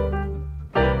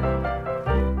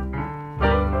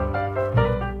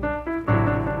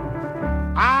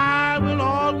 I will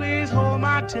always hold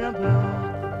my temper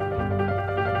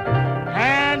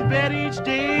and bet each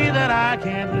day that I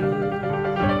can't lose.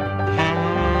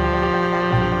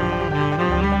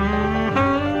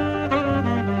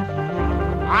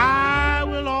 I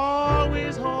will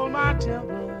always hold my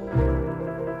temper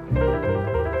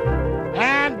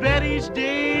and bet each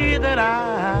day that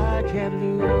I can't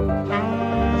lose.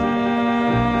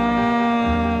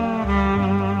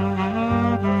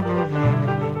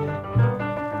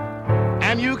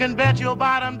 And you can bet your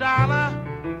bottom dollar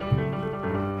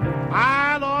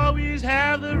I'll always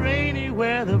have the rainy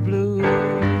weather blues.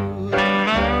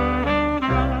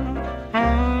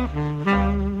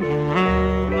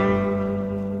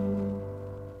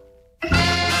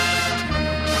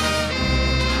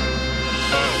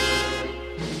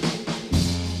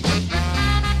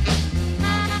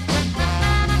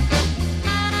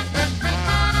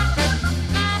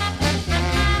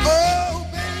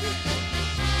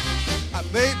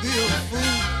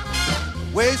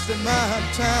 Wasting my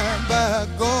time by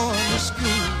going to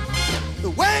school. The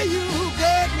way you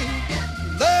got me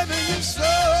loving you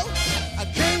so, I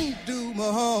can't do my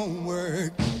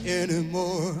homework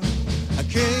anymore. I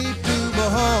can't do my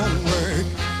homework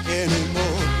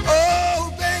anymore.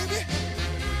 Oh, baby,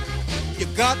 you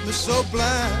got me so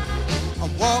blind.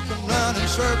 I'm walking around in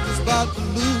circles about to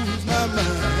lose my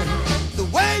mind. The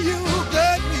way you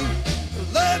got me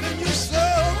loving you so,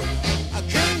 I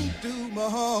can't do my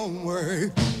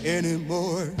homework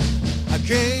anymore. I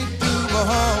can't do my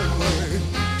homework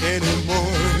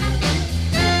anymore.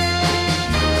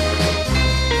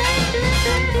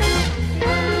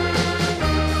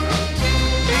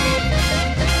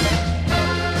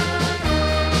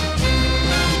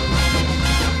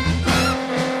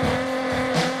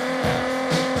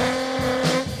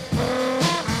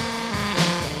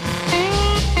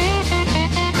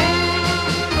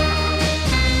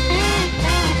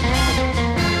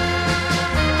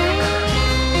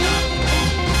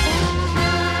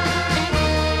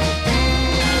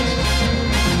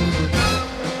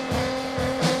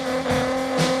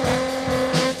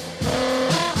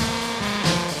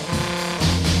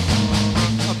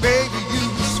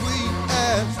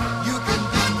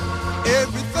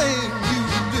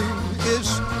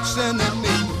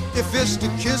 If it's the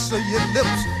kiss of your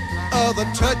lips or the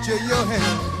touch of your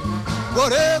hand,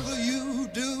 whatever you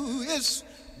do, it's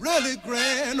really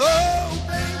grand. Oh,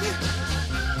 baby,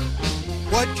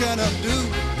 what can I do?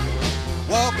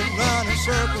 Walking around in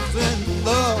circles in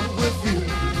love with you.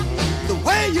 The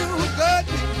way you got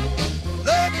me,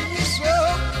 loving you so,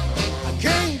 I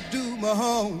can't do my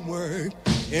homework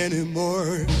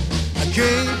anymore. I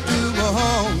can't do my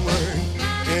homework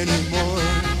anymore.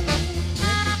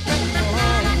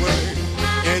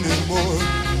 Anymore.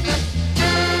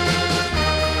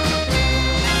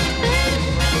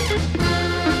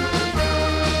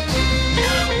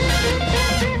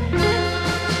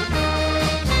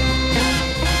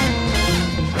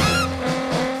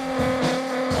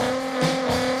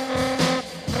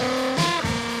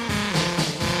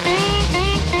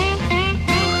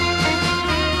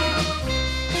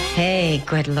 Hey,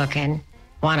 good looking.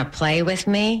 Want to play with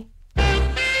me?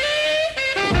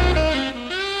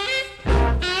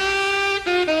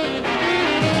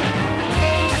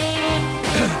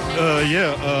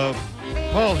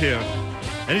 Paul here.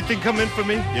 Anything come in for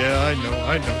me? Yeah,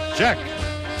 I know.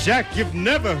 Jack, you've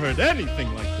never heard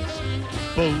anything like this.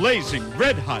 Blazing,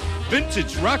 red hot,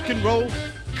 vintage rock and roll,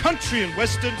 country and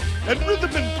western, and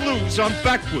rhythm and blues on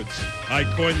Backwoods. I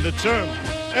coined the term.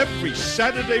 Every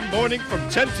Saturday morning from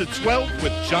 10 to 12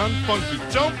 with John Funky.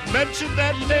 Don't mention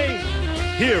that name.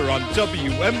 Here on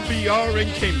WMBR in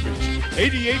Cambridge.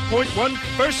 88.1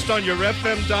 first on your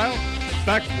FM dial.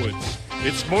 Backwoods.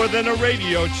 It's more than a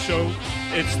radio show.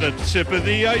 It's the tip of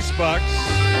the icebox.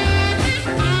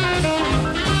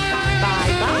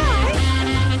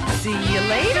 Bye-bye. See you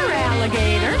later,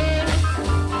 alligator.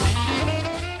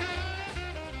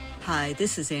 Hi,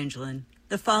 this is Angeline.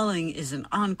 The following is an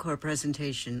encore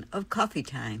presentation of Coffee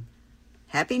Time.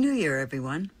 Happy New Year,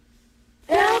 everyone.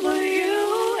 WMBR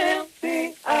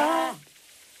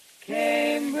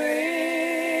Cambridge.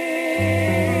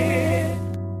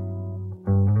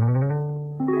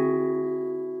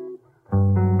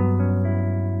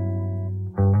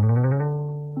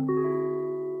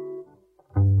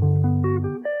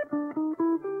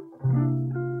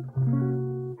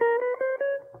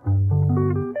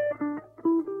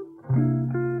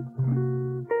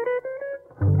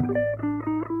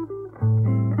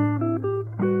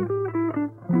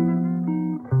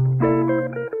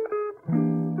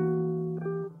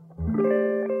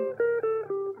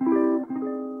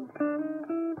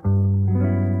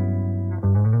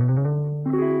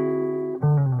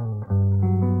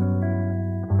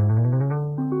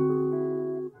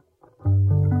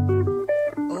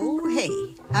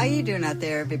 How you doing out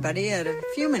there, everybody? At a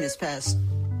few minutes past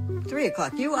 3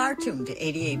 o'clock, you are tuned to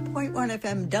 88.1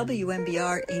 FM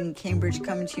WMBR in Cambridge,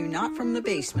 coming to you not from the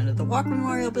basement of the Walker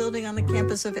Memorial Building on the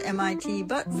campus of MIT,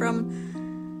 but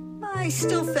from my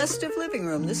still festive living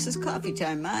room. This is Coffee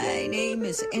Time. My name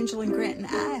is Angeline Grant, and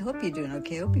I hope you're doing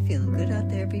okay. Hope you're feeling good out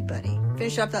there, everybody.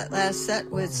 Finish up that last set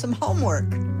with some homework.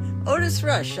 Otis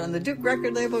Rush on the Duke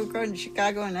record label, recorded in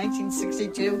Chicago in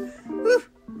 1962. Woo!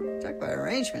 Talk about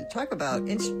arrangement. Talk about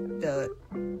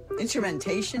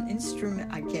instrumentation.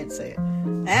 I can't say it.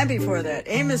 And before that,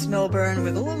 Amos Milburn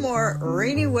with a little more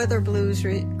rainy weather blues,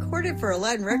 recorded for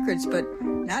Aladdin Records, but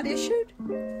not issued.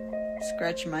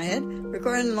 Scratching my head.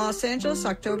 Recorded in Los Angeles,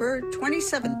 October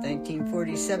 27th,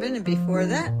 1947. And before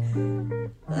that,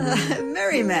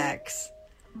 Mary Max.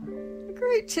 A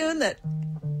great tune that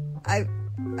I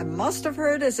must have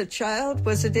heard as a child.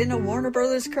 Was it in a Warner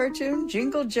Brothers cartoon?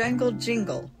 Jingle, Jangle,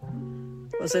 Jingle.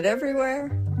 Was it everywhere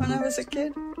when I was a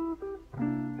kid?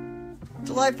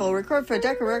 Delightful. Recorded for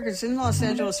Decca Records in Los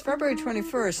Angeles, February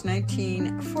 21st,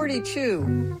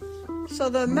 1942. So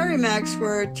the Mary Macs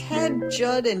were Ted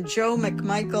Judd and Joe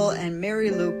McMichael and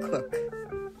Mary Lou Cook.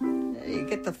 You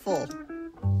get the full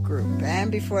group.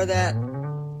 And before that,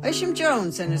 Isham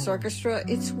Jones and his orchestra,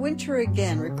 It's Winter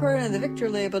Again, recorded on the Victor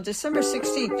label December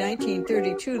 16,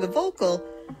 1932. The vocal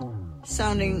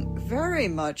sounding very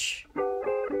much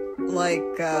like,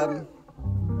 oh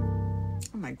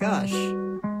my gosh,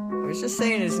 I was just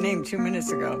saying his name 2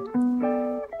 minutes ago.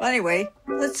 Well, anyway,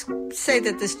 let's say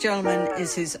that this gentleman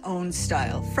is his own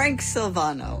style. Frank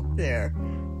Silvano there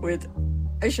with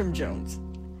Isham Jones.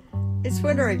 It's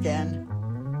Winter Again,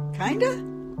 kinda?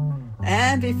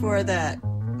 And before that,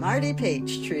 Marty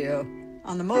Page Trio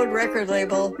on the Mode record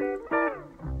label.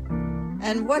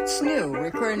 And What's New,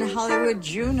 recorded in Hollywood,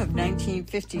 June of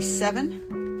 1957.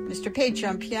 Mr. Page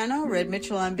on piano, Red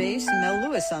Mitchell on bass, and Mel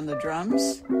Lewis on the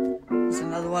drums. There's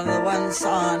another one of the ones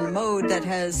on Mode that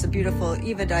has the beautiful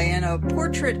Eva Diana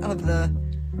portrait of the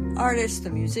artist, the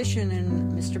musician,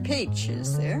 and Mr. Page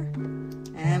is there.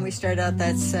 And we start out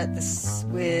that set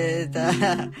with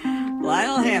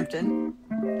Lionel Hampton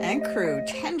and crew,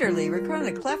 Tenderly, recorded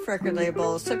on the Clef record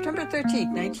label September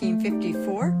 13th,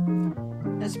 1954.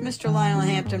 That's Mr. Lionel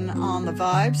Hampton on the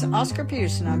vibes, Oscar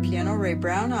Peterson on piano, Ray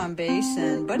Brown on bass,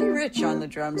 and Buddy Rich on the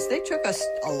drums. They took us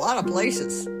a lot of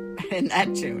places in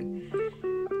that tune.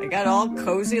 They got all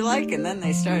cozy-like, and then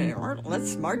they started,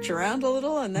 let's march around a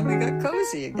little, and then we got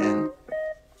cozy again.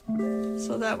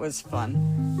 So that was fun.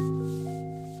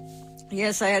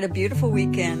 Yes, I had a beautiful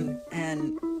weekend,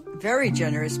 and very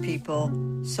generous people,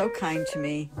 so kind to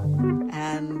me,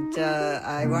 and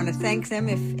I want to thank them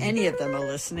if any of them are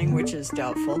listening, which is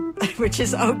doubtful, which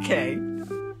is okay.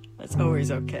 That's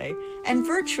always okay. And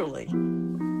virtually,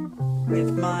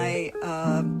 with my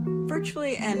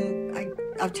virtually, and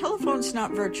our telephone's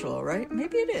not virtual, right?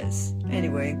 Maybe it is.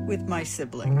 Anyway, with my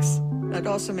siblings. That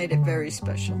also made it very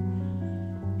special.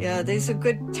 Yeah, these are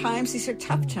good times. These are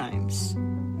tough times.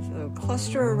 So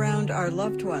cluster around our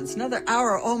loved ones. Another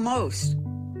hour almost.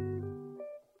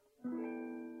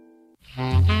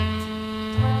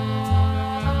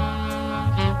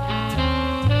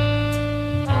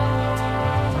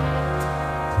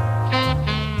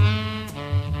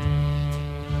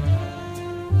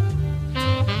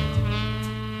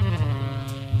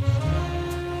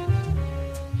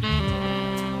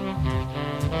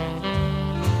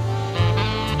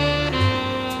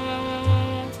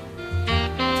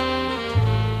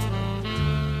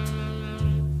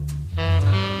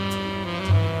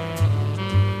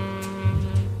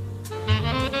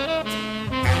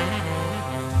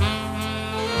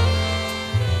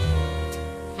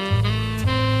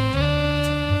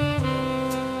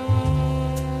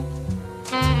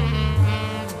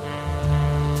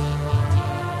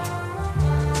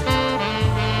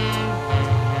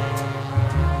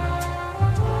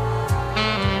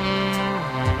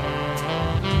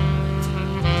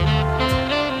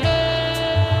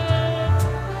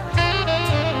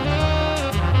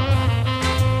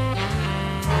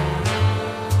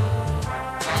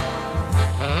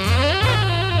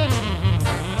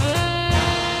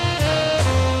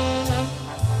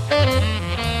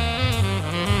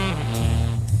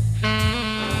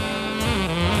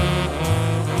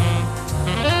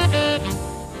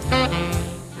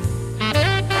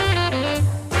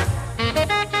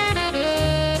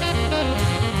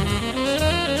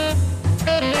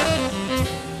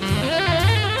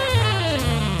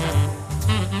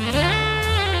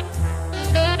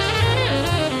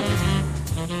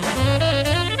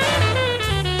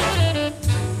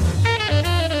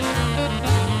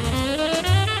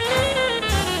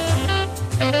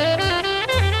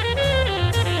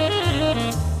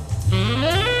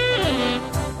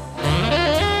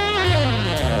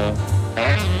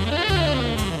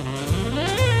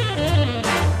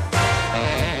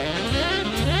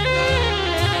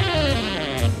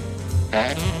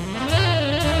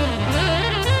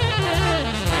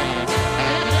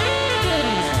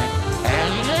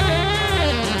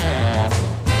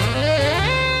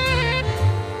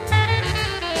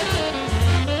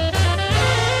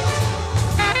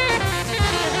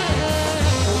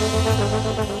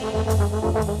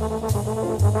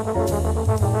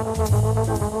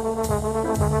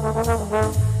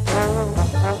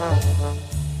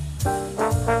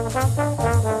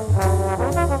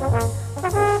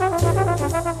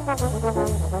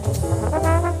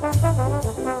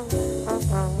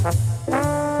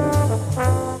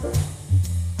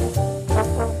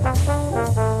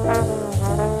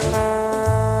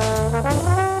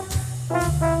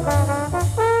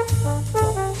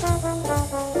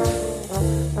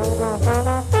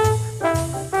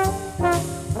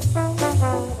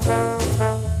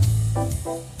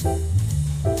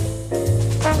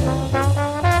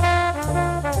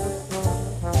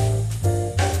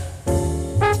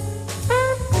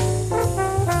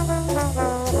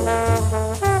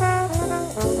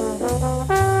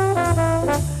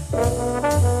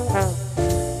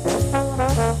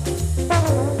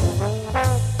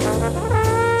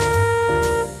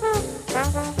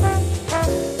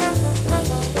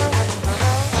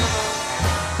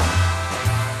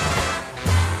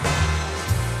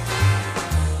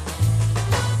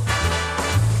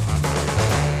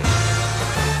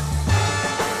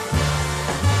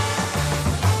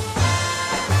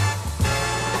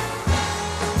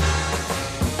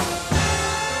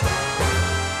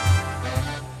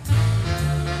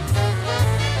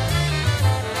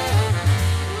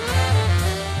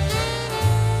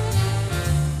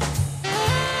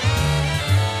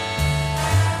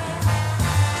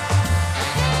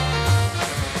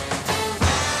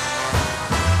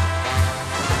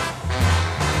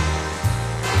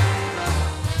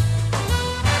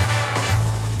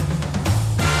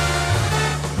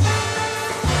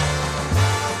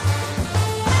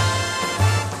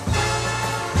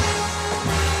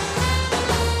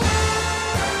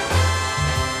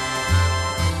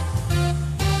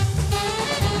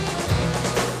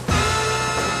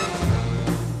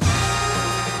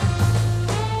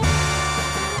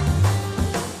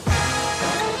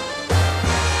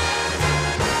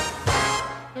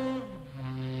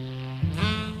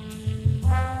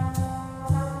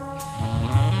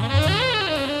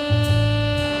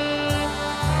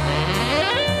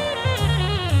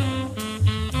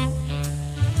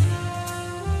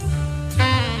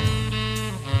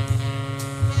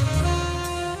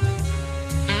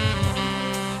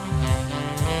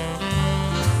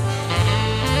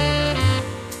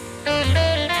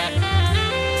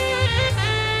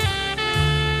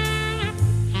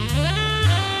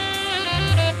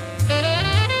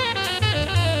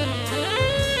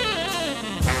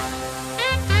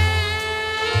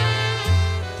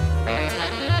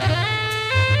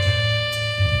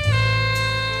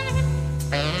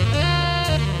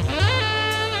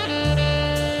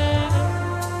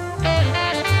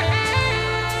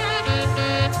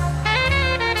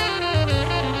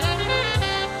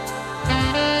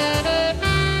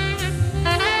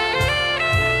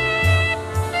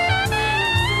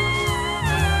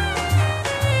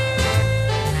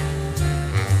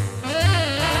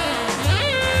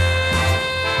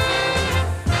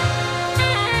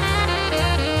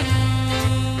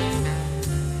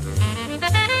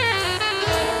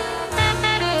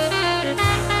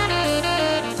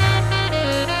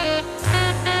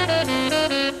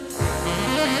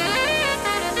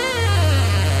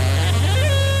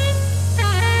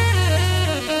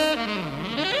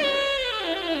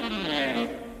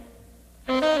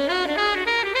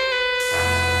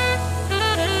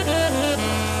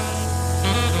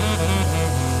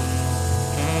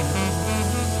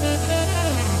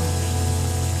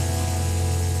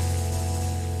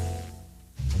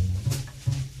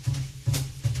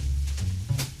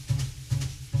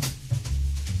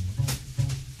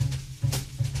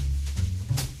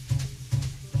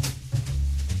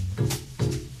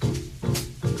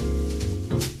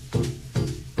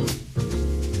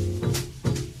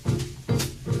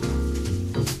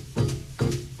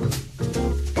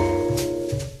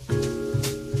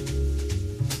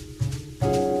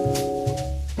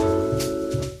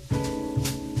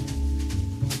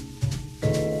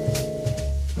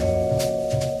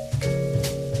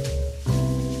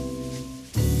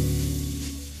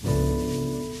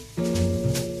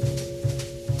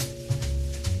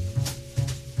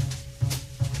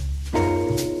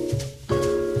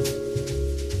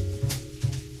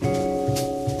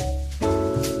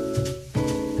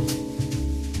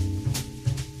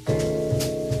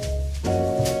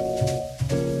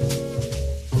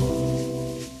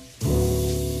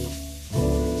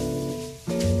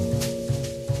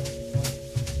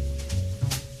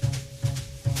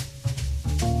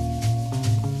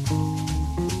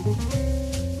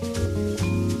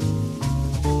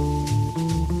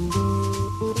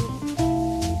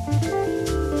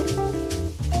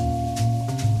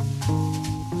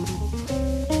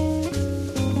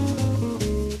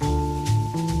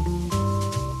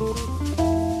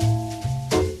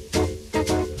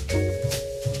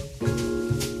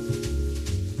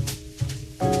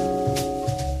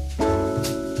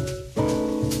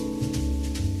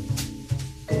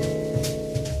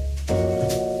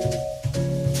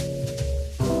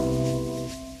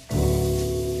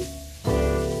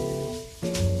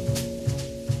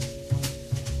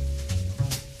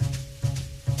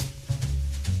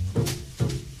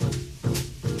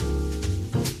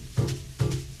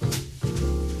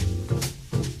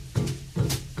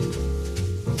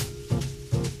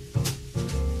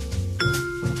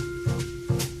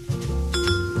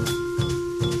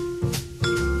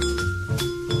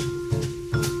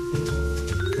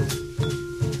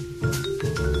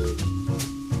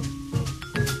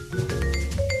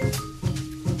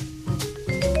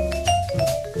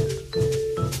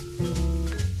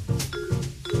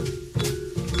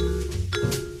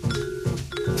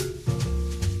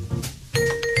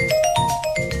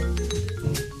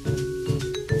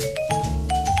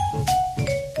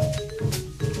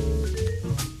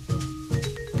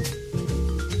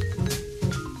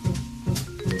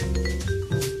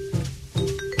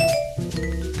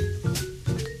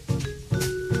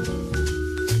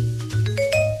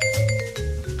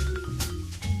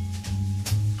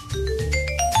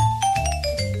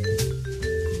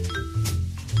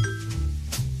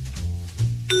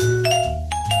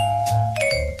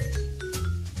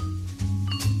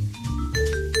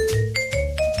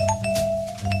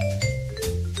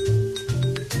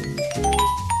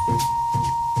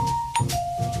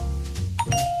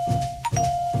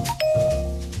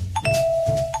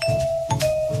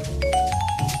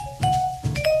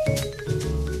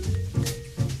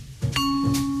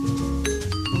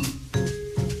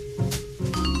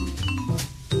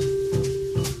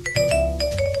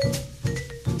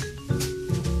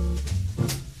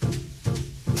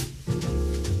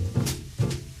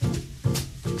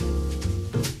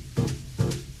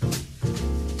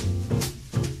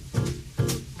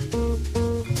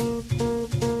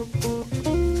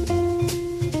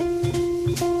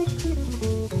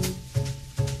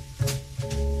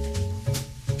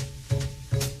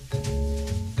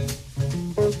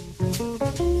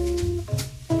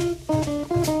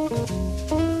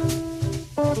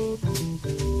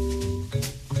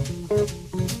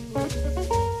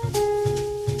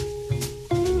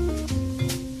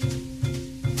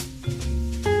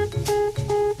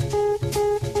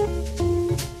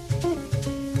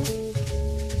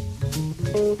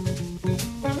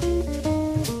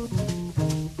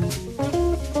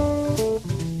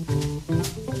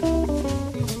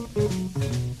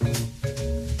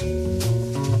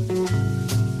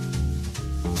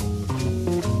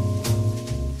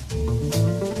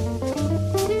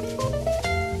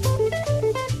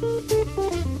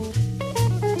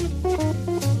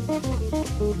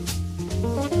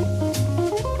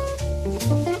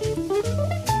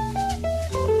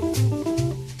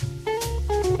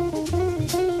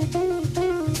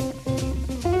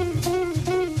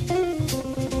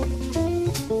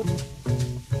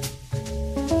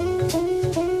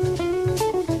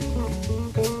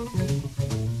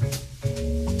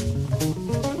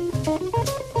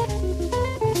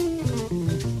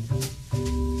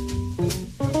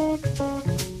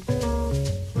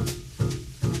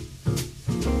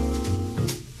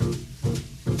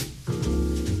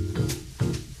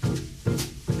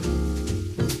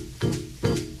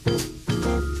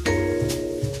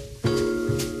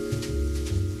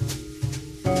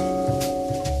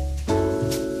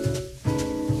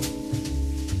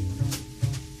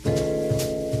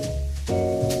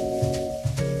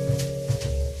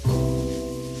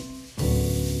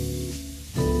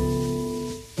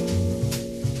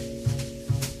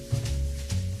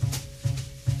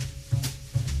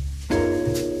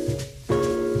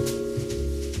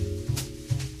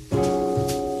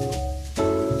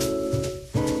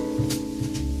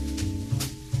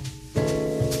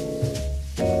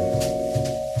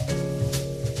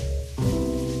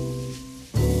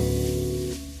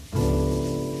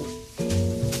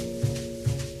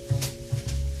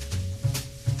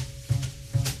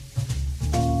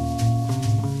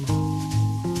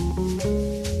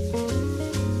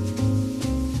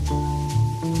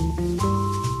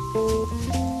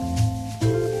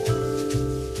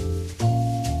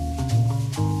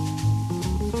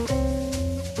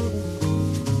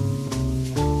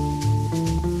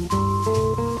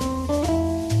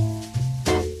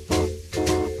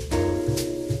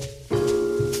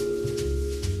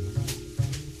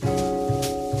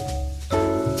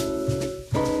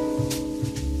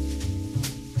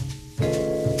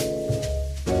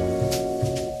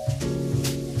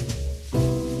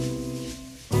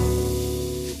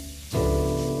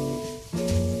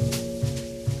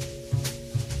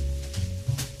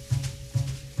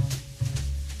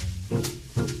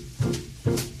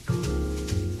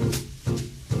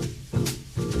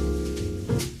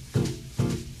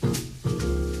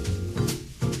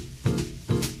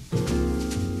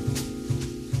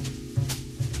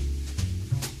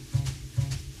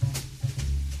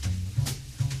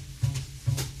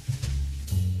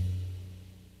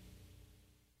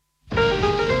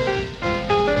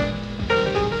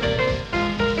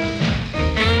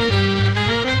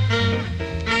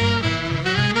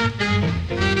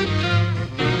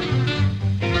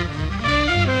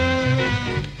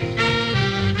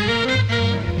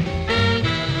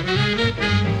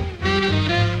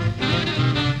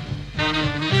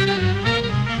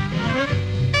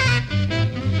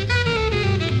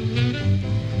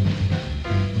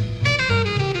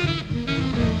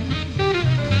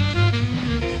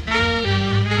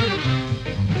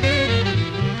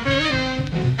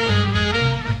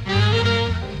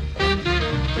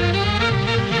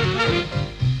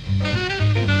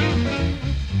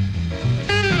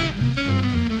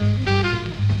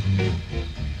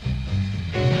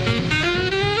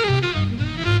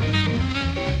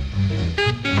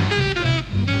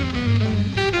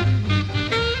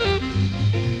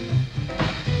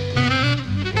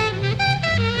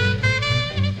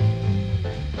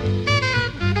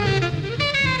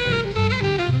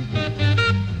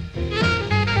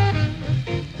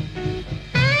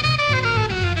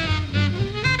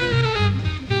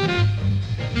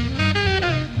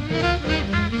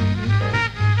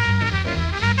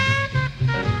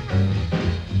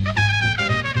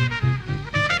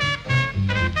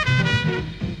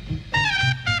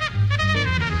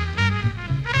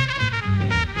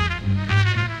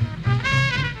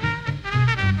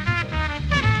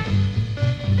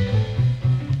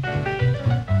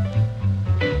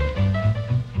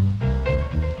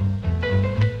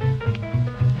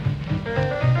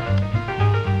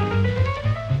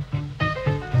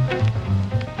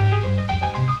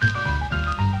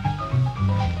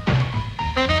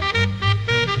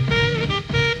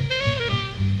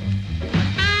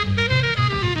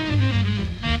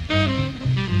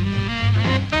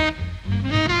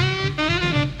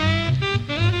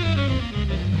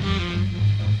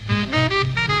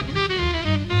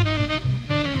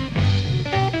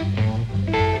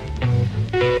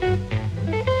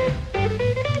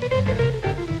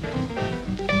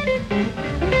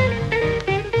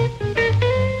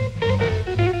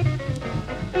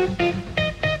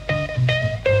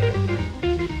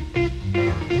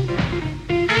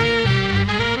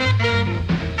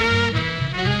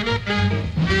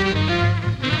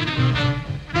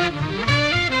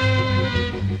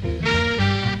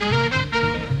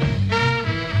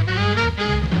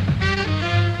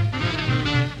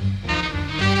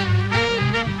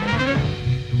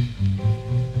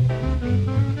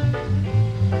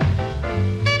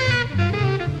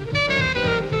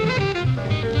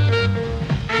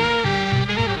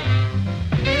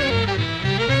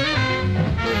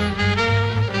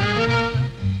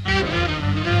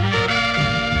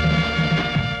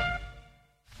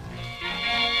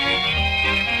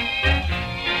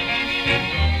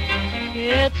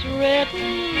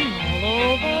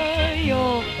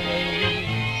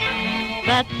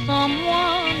 that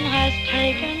someone has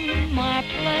taken my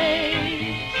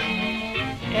place.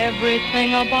 Everything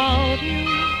about you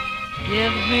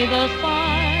gives me the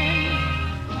sign.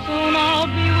 Soon I'll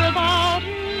be without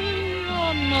you,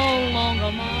 you're no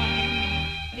longer mine.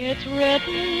 It's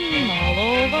written all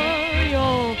over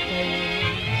your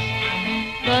face.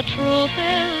 The truth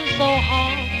is so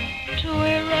hard to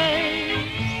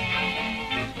erase.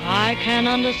 I can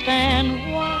understand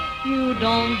what you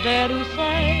don't dare to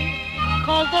say,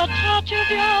 'cause the touch of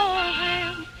your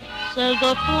hand says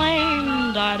the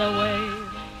flame died away.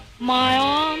 My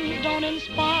arms don't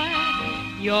inspire,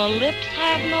 your lips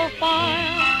have no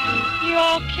fire,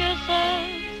 your kisses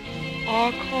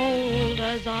are cold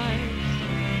as ice.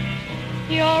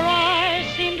 Your eyes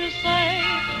seem to say,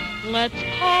 let's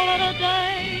call it a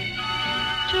day.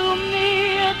 To me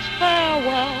it's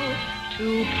farewell to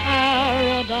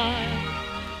paradise.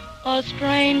 A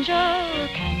stranger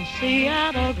can see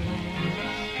at a glance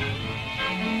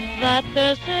that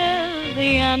this is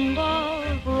the end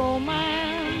of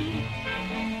romance.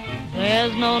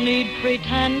 There's no need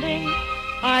pretending,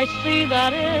 I see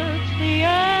that it's the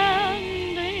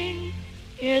ending.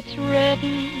 It's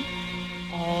written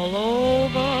all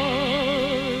over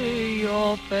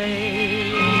your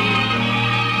face.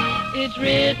 It's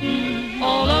written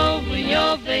all over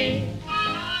your face.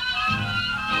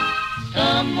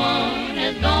 Someone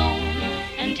has gone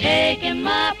and taken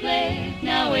my place.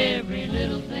 Now every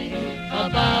little thing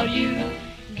about you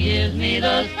gives me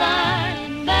the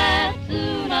sign that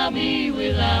soon I'll be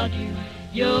without you.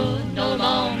 You're no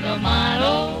longer mine.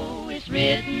 Oh, it's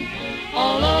written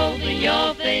all over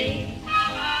your face.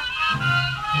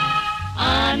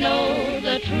 I know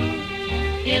the truth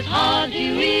is hard to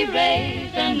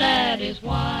erase, and that is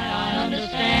why I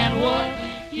understand what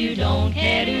you don't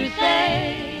care to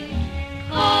say.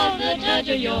 'Cause the touch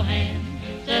of your hand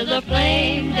says the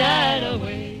flame died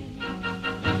away.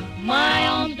 My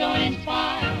arms don't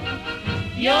inspire,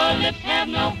 your lips have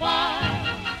no fire,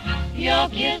 your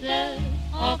kisses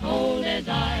are cold as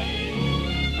ice.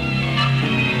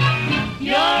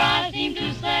 Your eyes seem to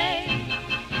say,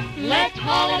 let's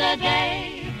call it a day.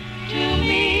 To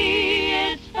me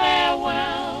it's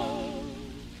farewell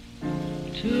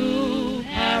to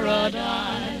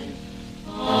paradise.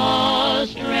 A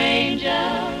stranger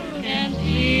can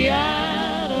see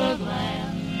at a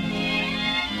glance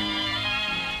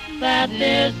that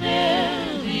this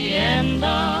is the end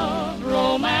of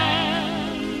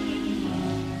romance.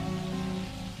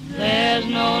 There's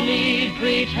no need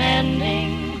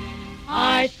pretending,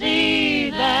 I see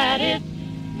that it's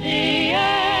the ending.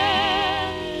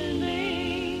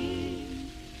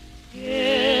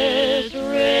 It's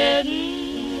written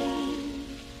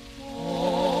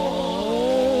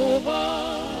over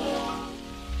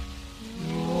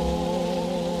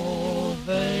your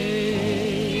face.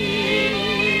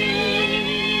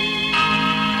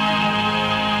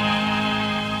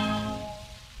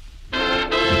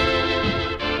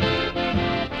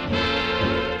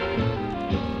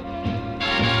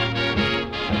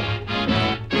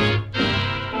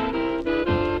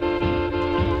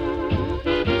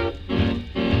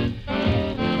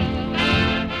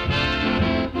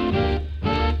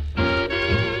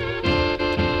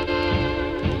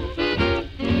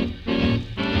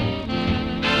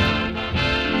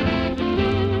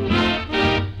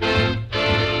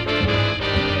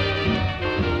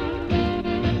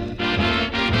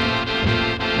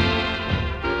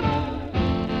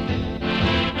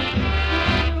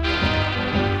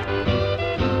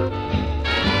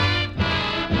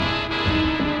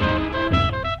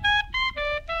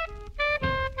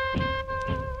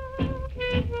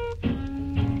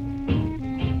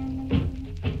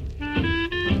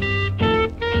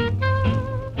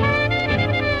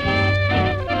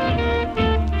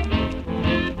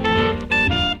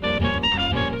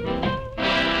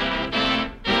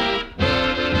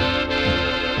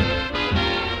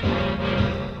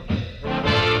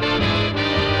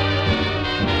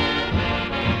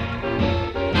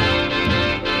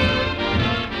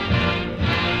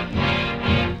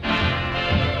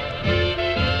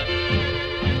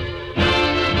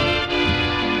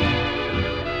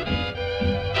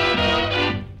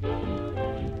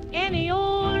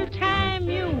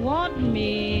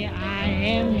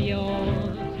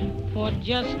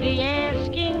 Just the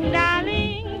asking,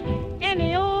 darling.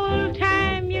 Any old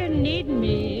time you need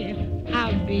me,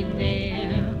 I'll be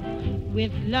there.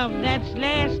 With love that's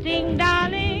lasting,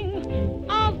 darling.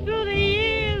 All through the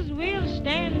years we'll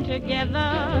stand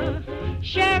together,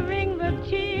 sharing the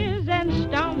tears and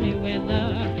stormy weather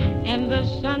and the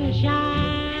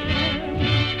sunshine.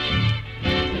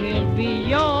 Will be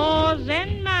yours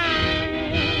and mine.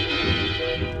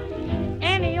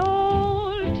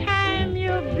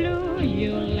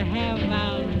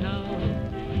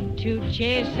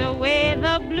 chase away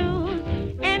the blues,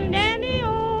 and any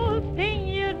old thing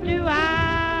you do,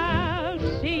 I'll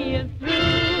see you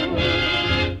through.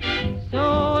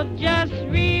 So just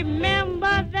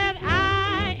remember that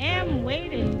I am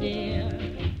waiting, dear.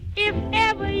 If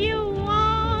ever you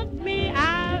want me,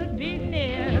 I'll be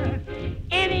near.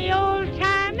 Any old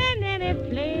time and any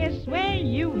place where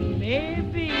you may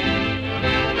be.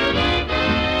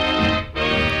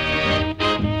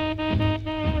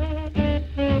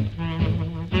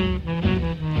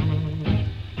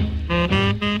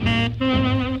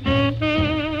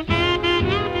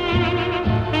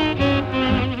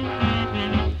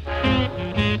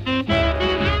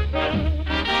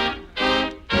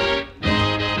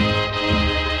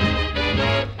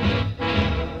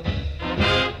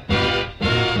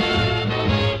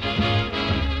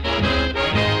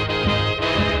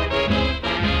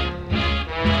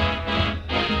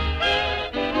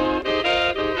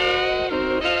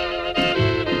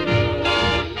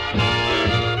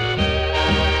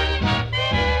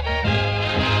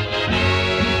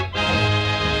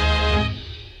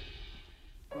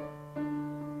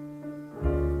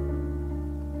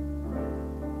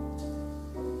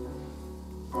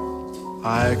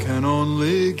 I can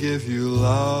only give you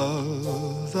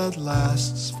love that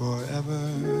lasts forever,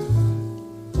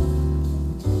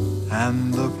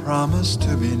 and the promise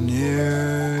to be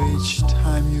near each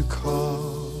time you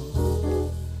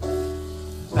call,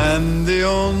 and the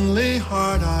only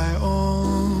heart I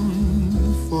own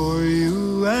for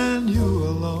you and you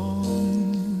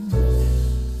alone.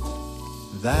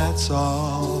 That's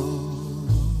all,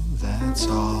 that's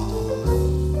all.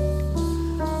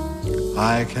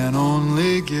 I can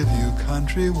only give you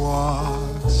country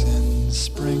walks in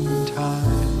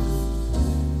springtime,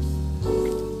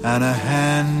 and a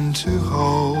hand to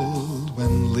hold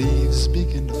when leaves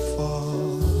begin to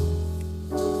fall,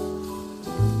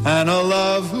 and a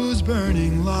love whose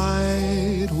burning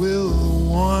light will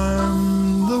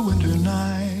warm the winter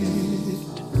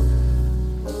night.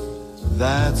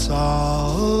 That's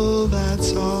all,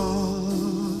 that's all.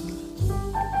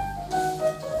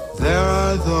 There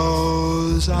are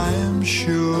those, I am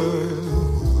sure,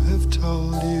 who have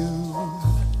told you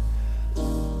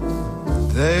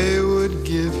they would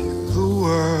give you the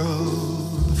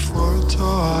world for a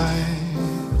toy.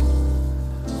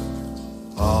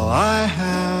 All I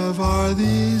have are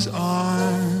these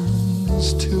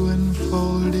arms to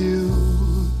enfold you,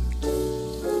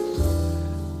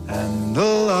 and a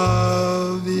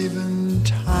love even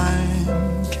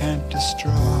time can't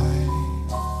destroy.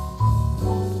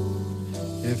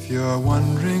 If you're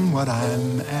wondering what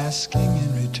I'm asking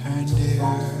in return,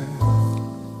 dear,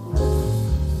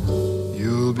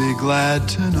 you'll be glad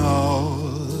to know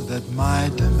that my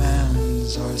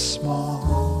demands are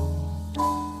small.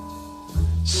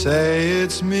 Say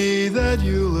it's me that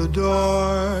you'll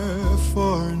adore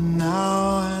for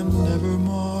now and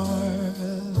nevermore.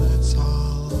 That's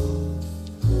all,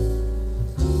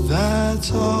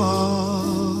 that's all.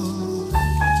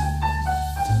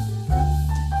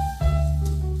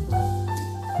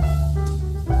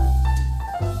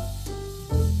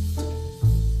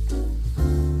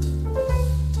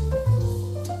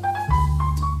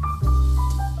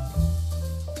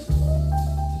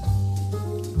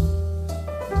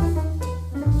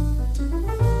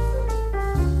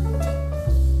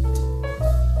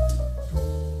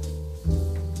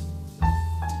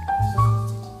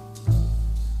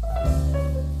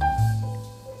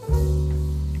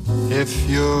 If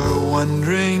you're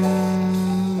wondering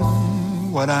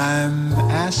what I'm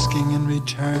asking in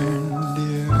return,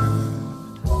 dear,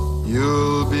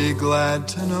 you'll be glad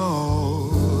to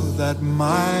know that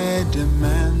my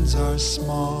demands are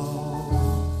small.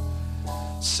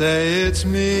 Say it's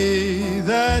me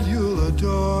that you'll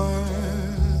adore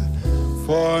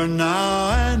for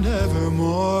now and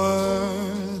evermore.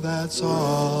 That's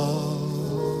all,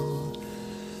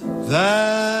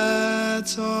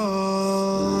 that's all.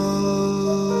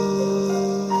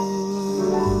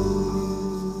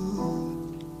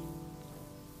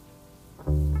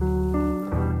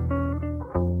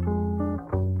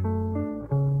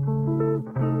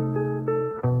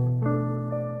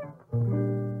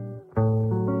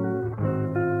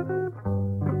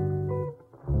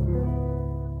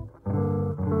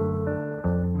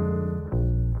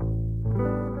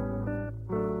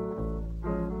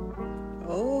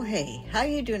 How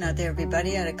you doing out there,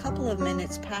 everybody? At a couple of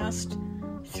minutes past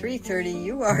 3:30,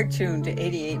 you are tuned to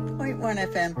 88.1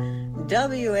 FM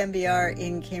WMBR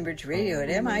in Cambridge Radio at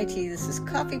MIT. This is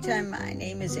Coffee Time. My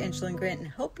name is Angela Grant, and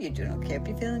hope you're doing okay. Hope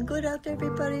you're feeling good out there,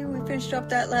 everybody. We finished up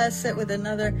that last set with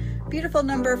another beautiful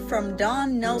number from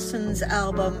Don Nelson's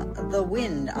album, The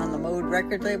Wind, on the Mode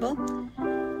record label.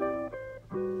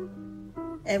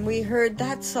 And we heard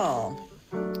That's All.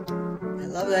 I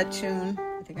love that tune.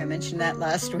 I think I mentioned that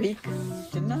last week,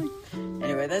 didn't I?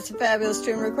 Anyway, that's a fabulous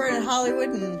tune recorded in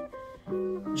Hollywood in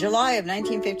July of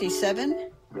 1957.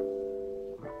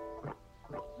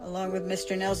 Along with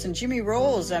Mr. Nelson, Jimmy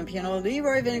Rolls on piano,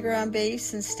 Leroy Vinnegar on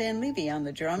bass, and Stan Levy on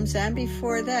the drums. And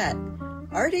before that,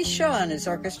 Artie Shaw and his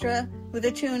orchestra with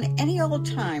the tune Any Old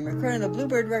Time, recorded on the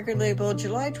Bluebird record label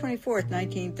July 24th,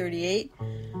 1938.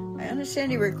 I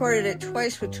understand he recorded it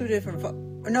twice with two different...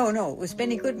 No, it was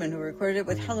Benny Goodman who recorded it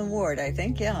with Helen Ward, I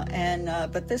think, yeah. And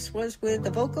but this was with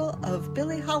the vocal of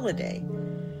Billie Holiday.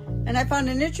 And I found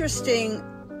an interesting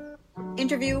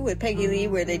interview with Peggy Lee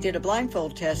where they did a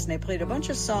blindfold test and they played a bunch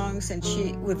of songs and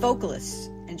with vocalists,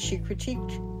 and she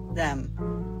critiqued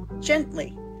them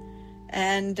gently.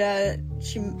 And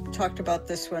she talked about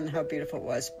this one, how beautiful it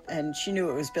was, and she knew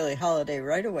it was Billie Holiday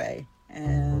right away.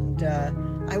 And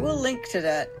I will link to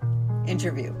that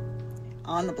interview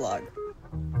on the blog.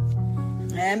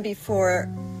 And before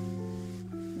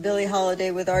Billie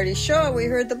Holiday with Artie Shaw, we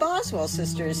heard the Boswell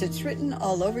Sisters, It's Written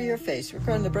All Over Your Face,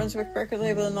 recorded on the Brunswick record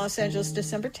label in Los Angeles,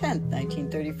 December 10th,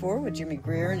 1934, with Jimmy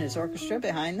Greer and his orchestra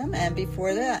behind them. And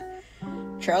before that,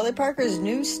 Charlie Parker's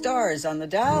New Stars on the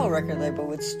Dial record label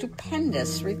with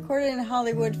Stupendous, recorded in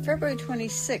Hollywood February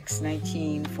 26,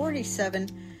 1947.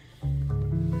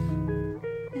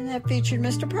 And that featured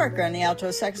Mr. Parker on the alto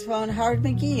saxophone, Howard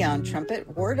McGee on trumpet,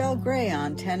 Wardell Gray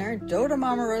on tenor, Dodo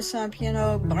Mamarosa on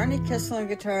piano, Barney Kessel on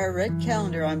guitar, Red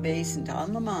Callender on bass, and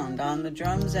Don Lamond on the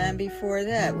drums. And before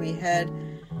that, we had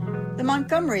the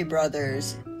Montgomery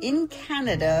Brothers in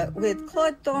Canada with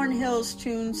Claude Thornhill's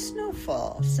tune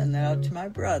Snowfall. Send that out to my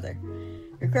brother.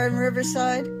 Recorded in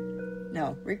Riverside?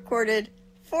 No, recorded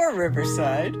for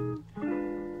Riverside.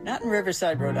 Not in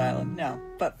Riverside, Rhode Island, no,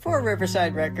 but for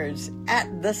Riverside Records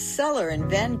at The Cellar in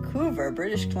Vancouver,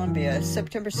 British Columbia,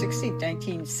 September 16,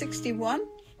 1961.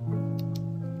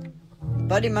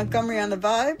 Buddy Montgomery on the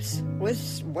vibes,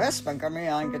 with Wes Montgomery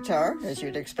on guitar, as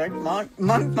you'd expect, Monk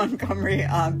Montgomery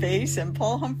on bass, and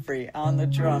Paul Humphrey on the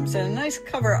drums. And a nice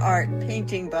cover art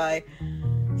painting by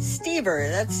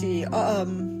Stever, that's the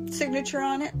signature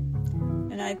on it.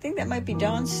 And I think that might be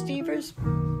Don Stevers,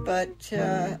 but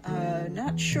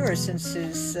not sure, since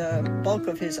his bulk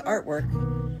of his artwork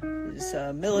is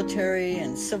military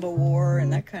and Civil War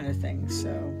and that kind of thing.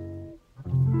 So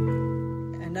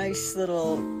a nice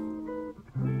little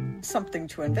something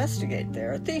to investigate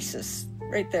there, a thesis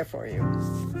right there for you.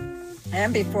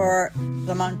 And before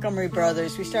the Montgomery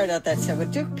Brothers, we started out that set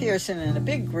with Duke Pearson and a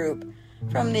big group.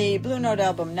 From the Blue Note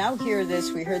album, Now Hear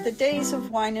This, we heard The Days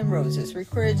of Wine and Roses,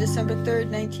 recorded December 3rd,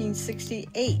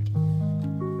 1968.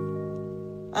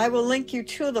 I will link you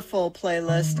to the full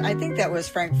playlist. I think that was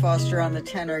Frank Foster on the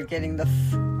tenor getting the,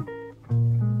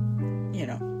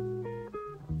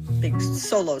 big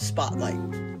solo spotlight.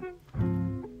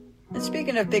 And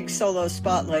speaking of big solo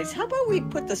spotlights, how about we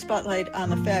put the spotlight on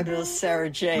the fabulous Sarah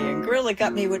J. and Gorilla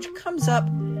Got Me, which comes up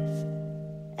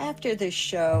after this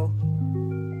show.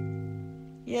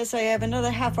 Yes, I have another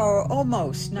half hour,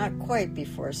 almost, not quite,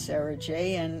 before Sarah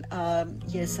J. And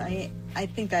yes, I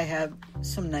think I have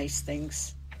some nice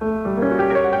things.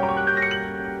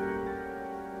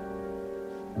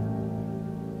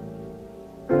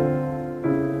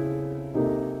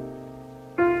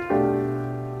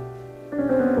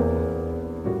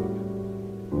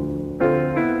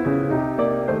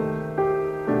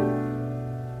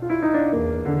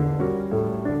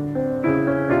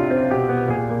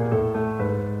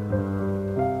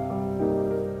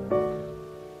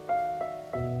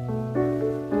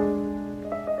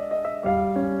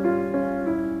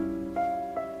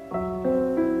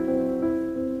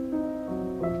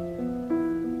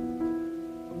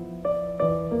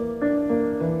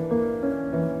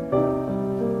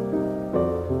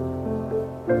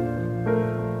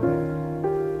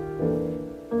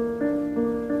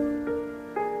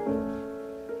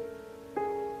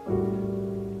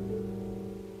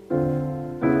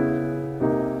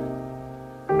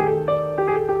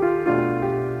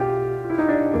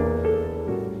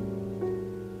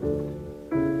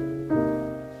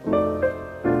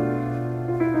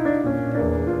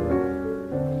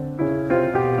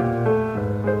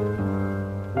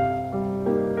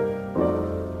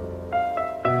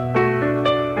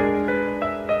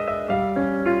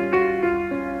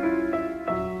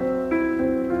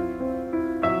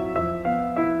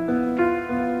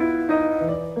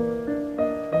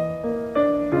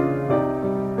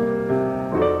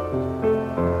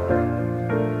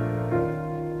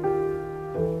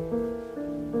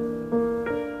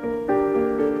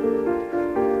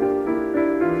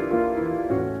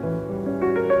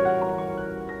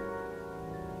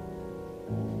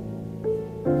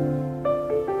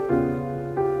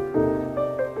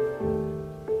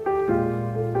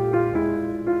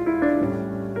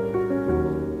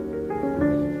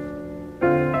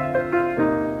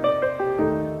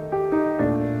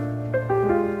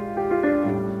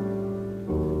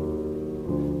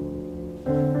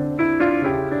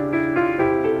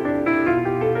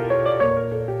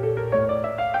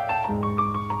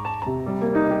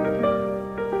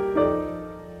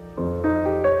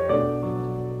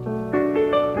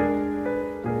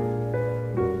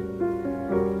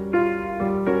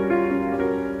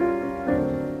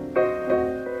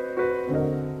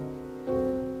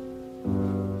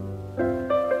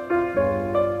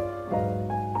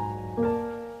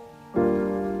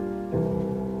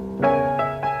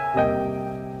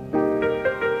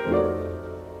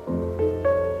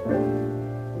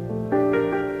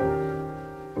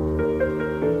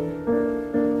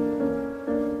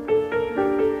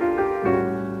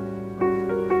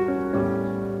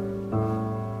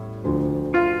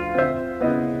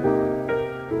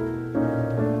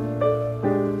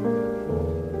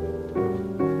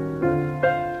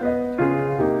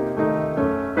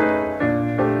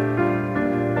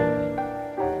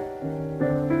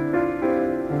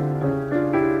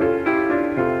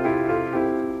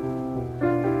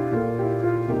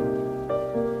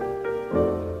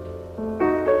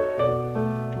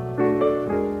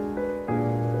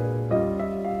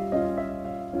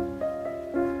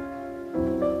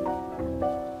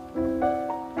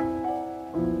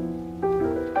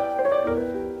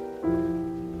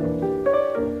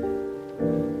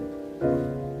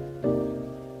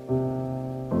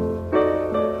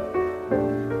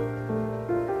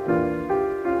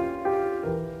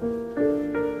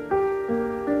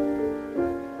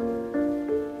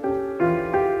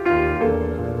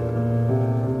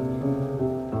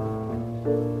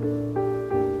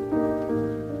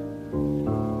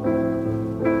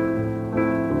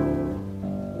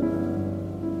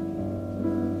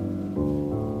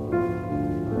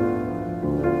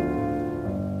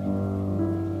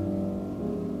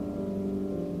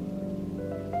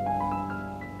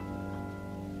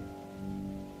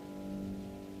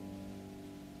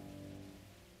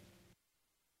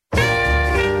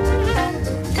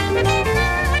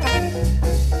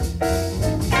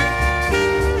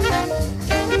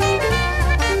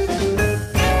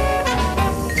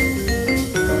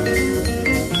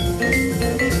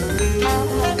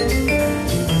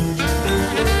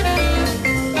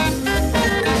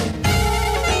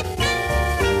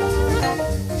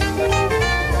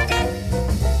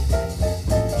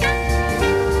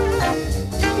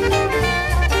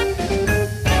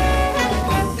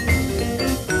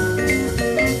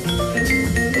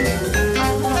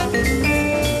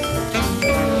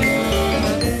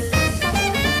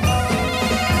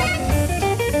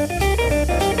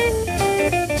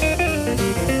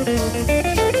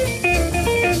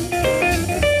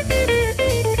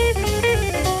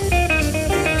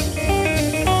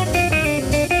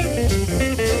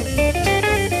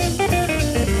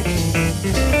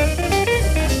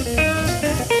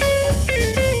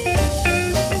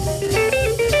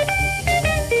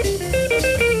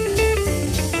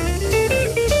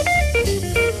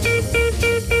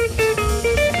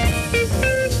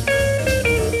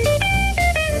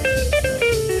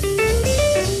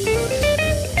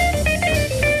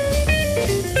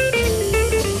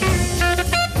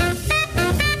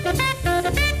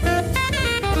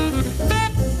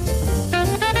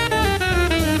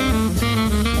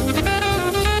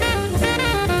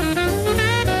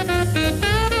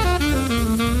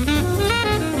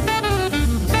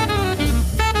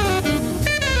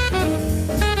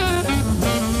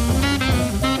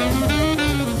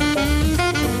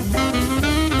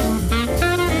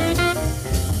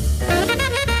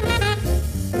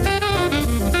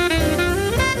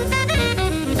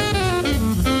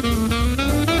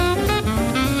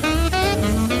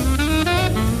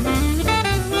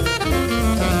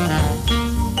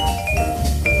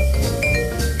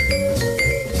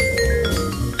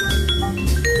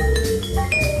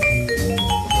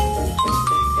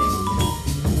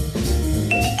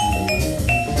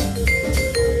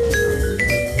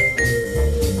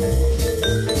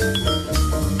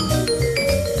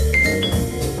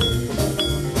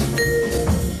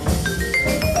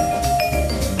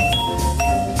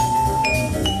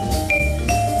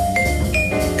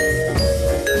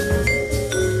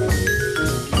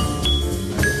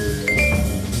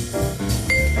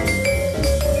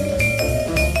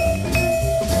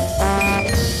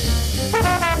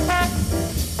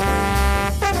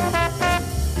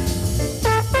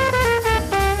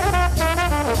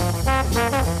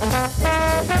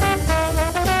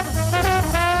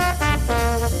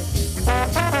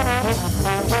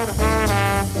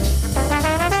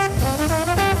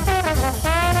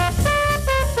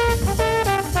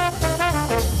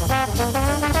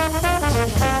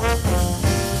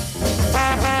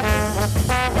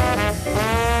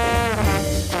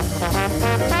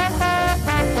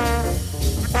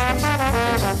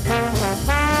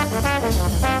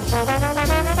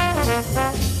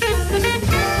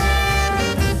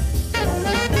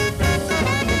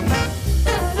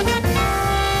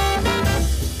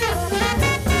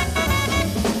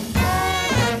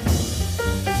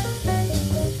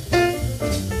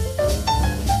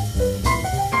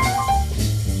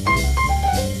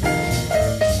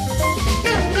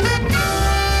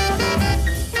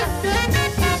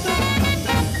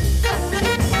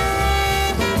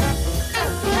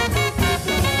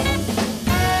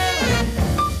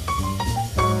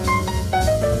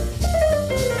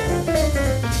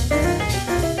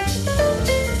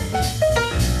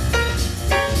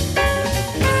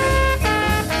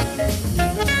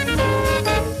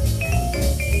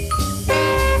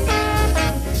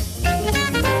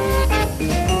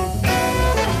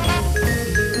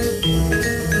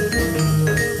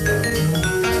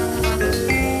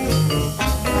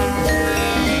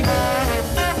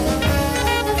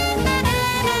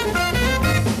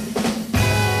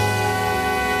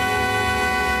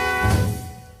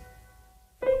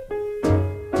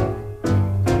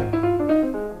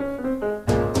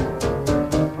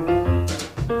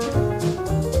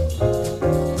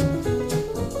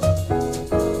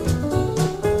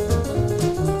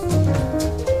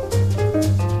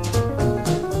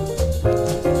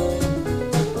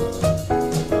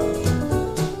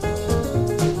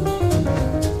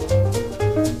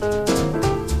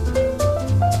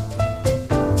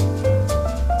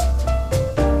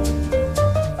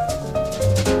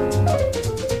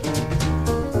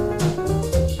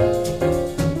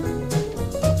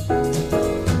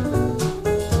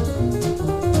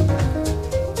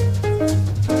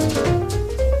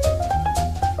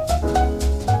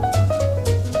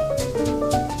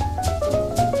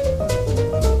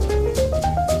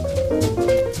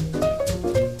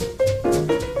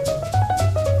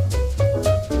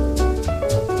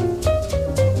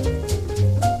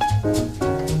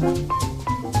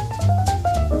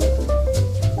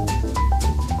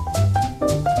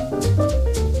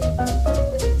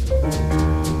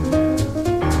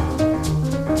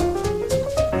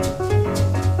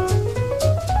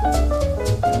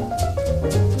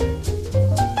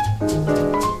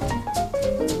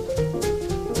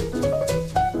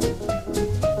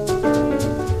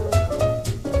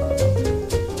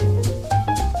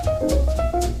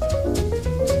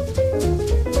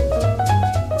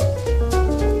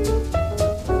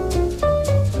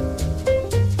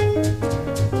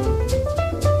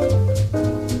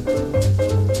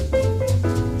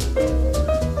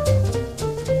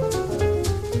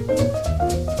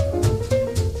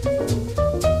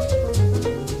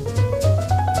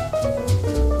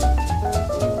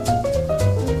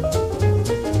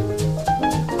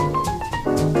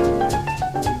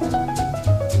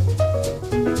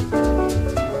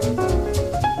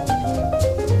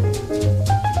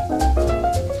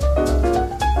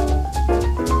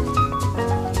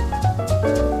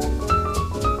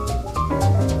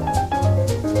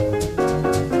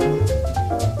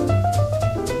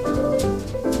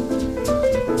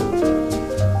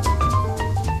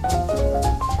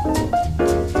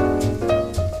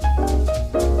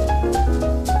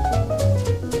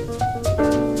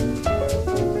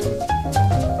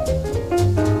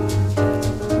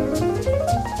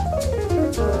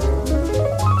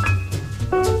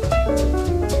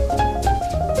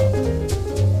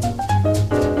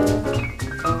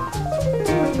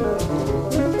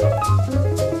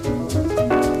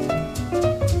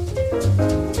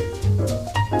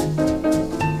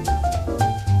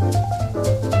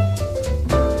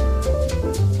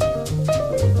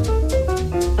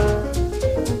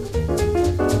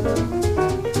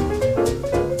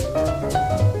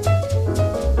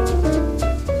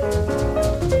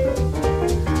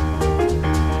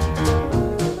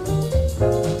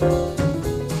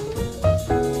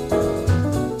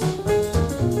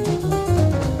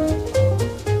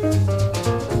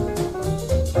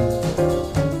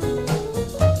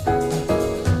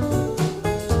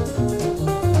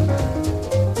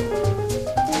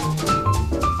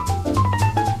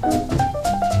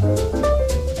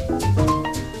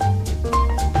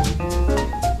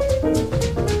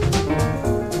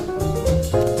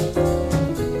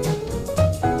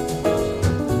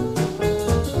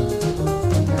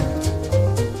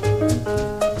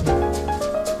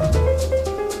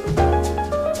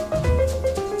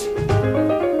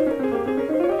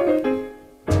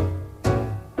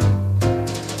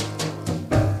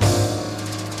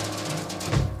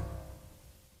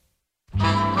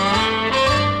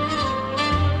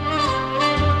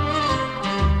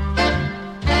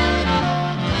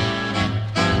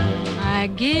 I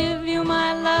give you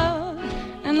my love,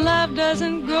 and love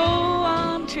doesn't grow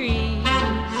on trees.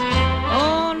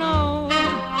 Oh no,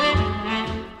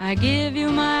 I give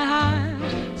you my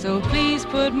heart, so please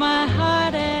put my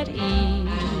heart at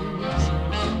ease.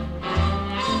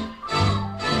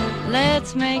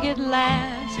 Let's make it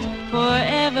last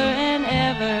forever and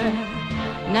ever,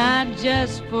 not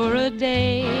just for a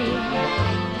day.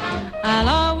 I'll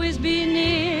always be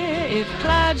near if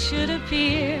clouds should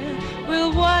appear.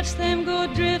 We'll watch them go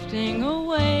drifting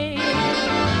away.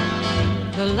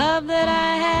 The love that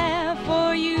I have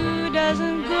for you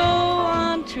doesn't grow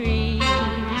on trees.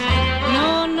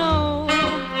 No, no,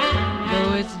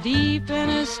 though it's deep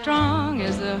and as strong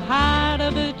as the heart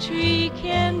of a tree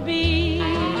can be.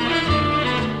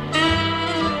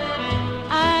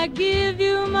 I give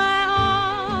you my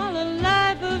all, a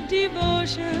life of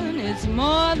devotion. It's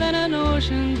more than an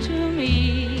ocean to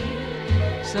me.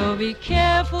 So be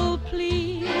careful,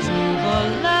 please, for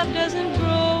love doesn't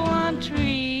grow on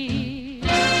trees.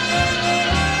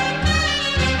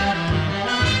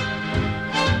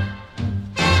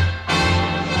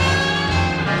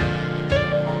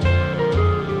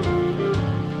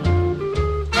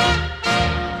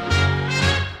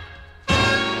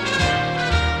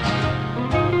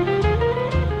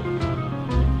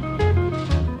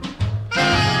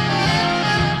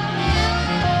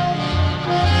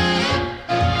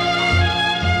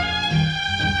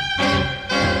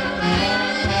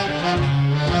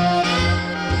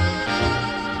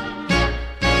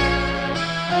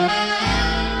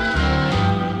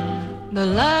 The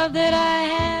love that I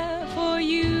have for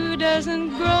you doesn't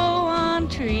grow on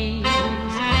trees.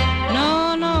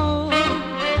 No, no,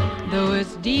 though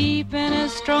it's deep and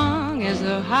as strong as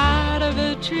the heart of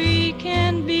a tree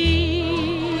can be.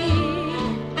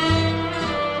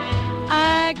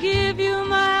 I give you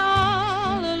my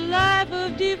all, a life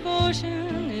of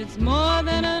devotion. It's more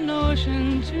than an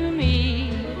ocean to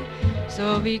me.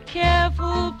 So be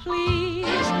careful,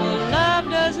 please, for love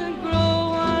doesn't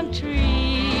grow on trees.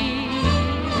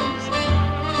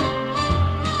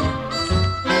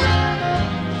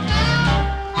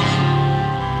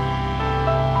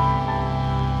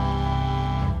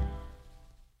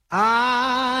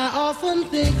 I often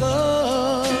think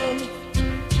of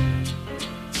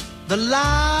the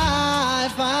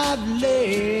life I've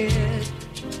led,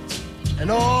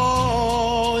 and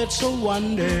oh, it's a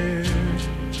wonder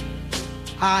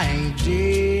I ain't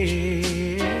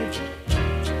dead.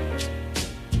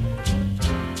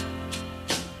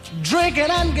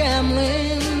 Drinking and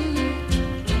gambling,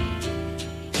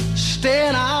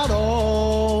 staying out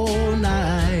all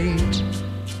night,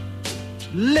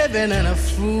 living in a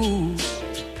fool's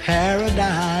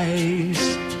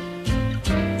paradise.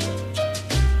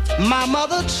 My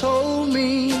mother told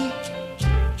me,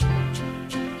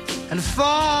 and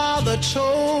father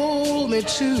told me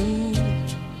too,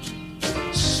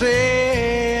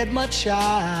 said, my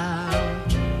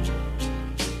child,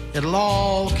 it'll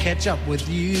all catch up with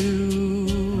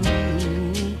you.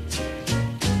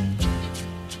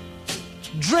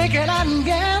 Drinking and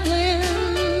gambling,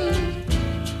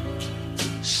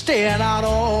 staying out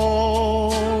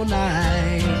all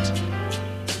night,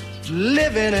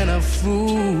 living in a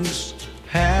fool's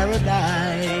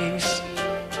paradise.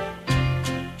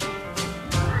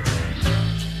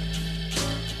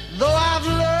 Though I've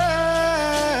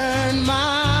learned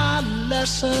my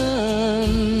lesson,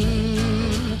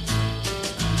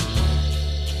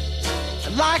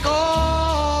 like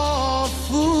all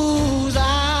fools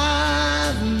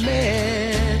I've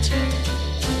met,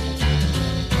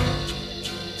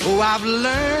 oh, I've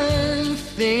learned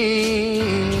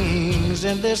things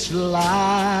in this life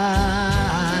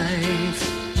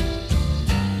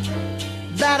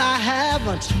that I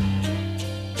haven't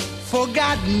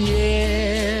forgotten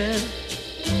yet.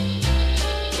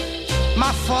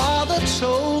 My father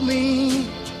told me,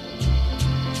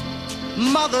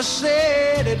 mother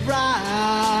said it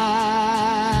right,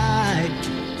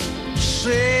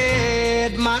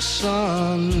 said, my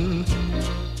son,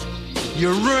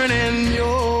 you're ruining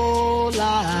your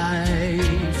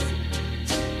life,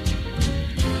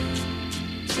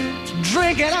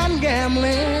 drinking and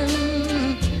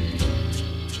gambling,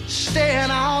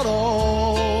 staying out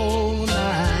all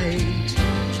night,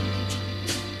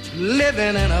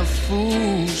 living in a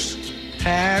fool's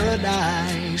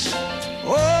paradise.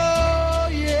 Oh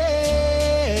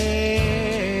yeah,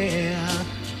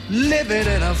 living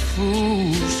in a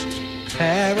fool's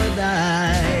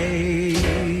paradise.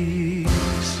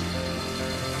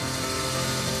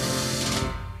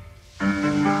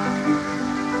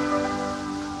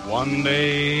 One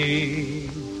day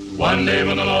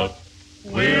when the Lord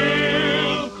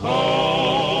will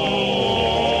call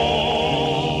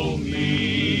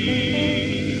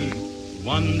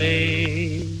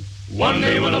One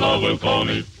day when the Lord will call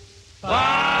me by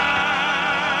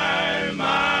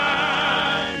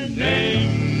my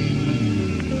name.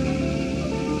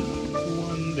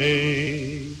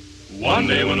 One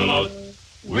day when the Lord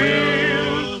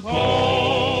will call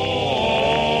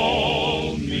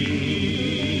me,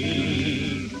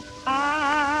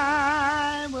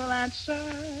 I will answer.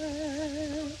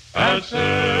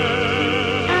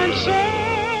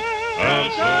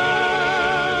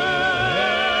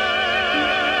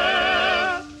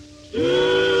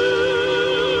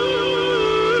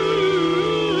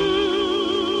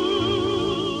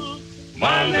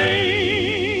 My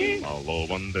name. Although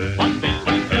one day.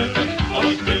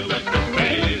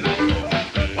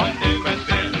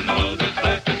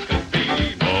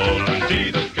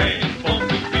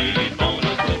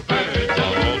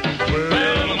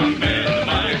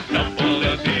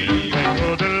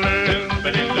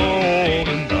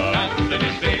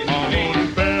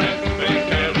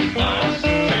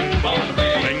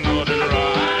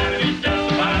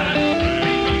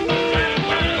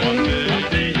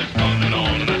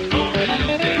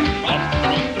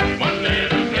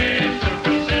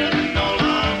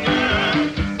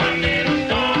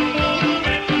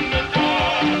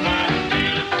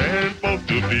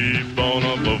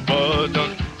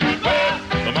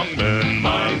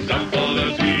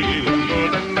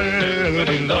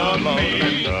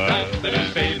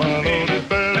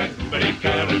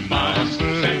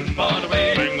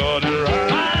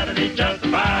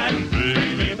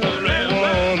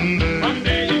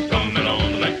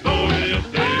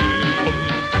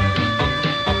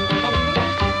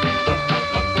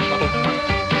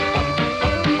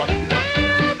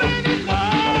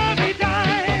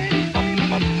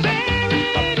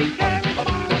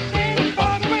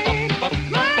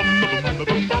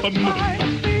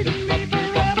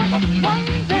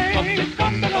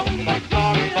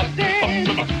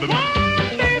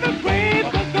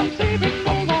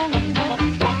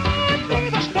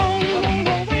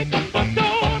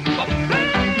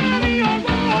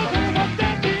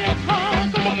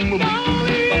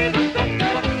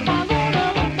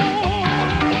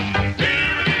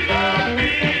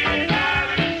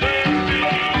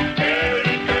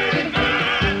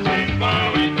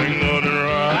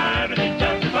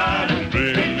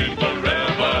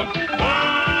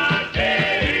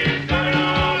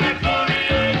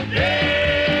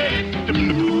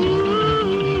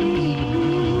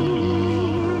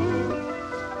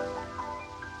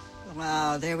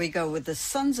 The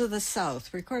Sons of the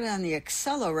South, recorded on the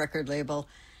Excello record label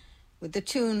with the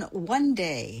tune One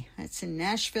Day. That's in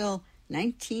Nashville,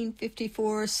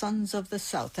 1954, Sons of the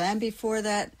South. And before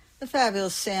that, the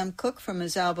fabulous Sam Cooke from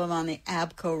his album on the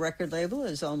Abco record label,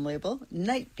 his own label,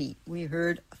 Night Beat. We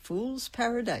heard Fool's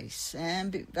Paradise,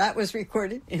 and that was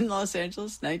recorded in Los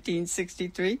Angeles,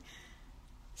 1963.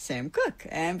 Sam Cooke.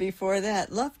 And before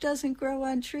that, Love Doesn't Grow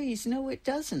on Trees. No, it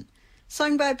doesn't.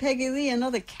 Sung by Peggy Lee,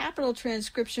 another Capitol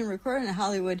transcription recorded in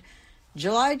Hollywood,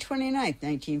 July 29th,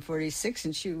 1946,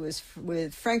 and she was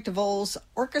with Frank DeVol's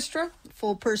orchestra,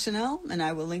 full personnel, and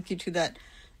I will link you to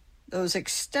those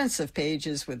extensive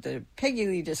pages with the Peggy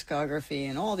Lee discography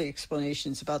and all the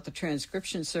explanations about the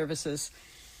transcription services.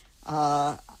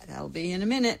 That'll be in a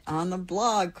minute on the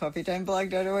blog,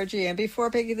 coffeetimeblog.org. And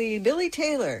before Peggy Lee, Billy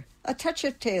Taylor, A Touch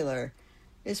of Taylor,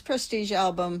 his prestige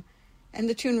album, and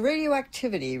the tune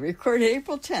Radioactivity, recorded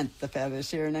April 10th, the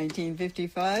fabulous year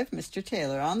 1955. Mr.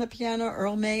 Taylor on the piano,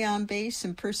 Earl May on bass,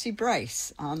 and Percy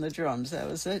Bryce on the drums. That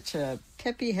was such a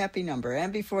peppy, happy number.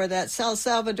 And before that, Sal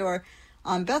Salvador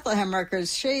on Bethlehem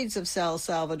Records, Shades of Sal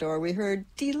Salvador. We heard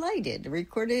Delighted,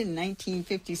 recorded in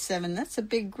 1957. That's a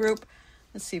big group.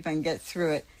 Let's see if I can get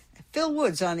through it. Phil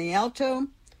Woods on the alto,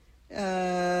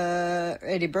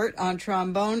 Eddie Burt on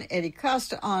trombone, Eddie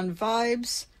Costa on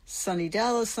vibes, Sonny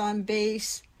Dallas on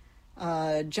bass,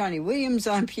 Johnny Williams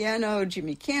on piano,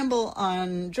 Jimmy Campbell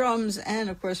on drums, and,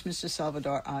 of course, Mr.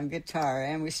 Salvador on guitar.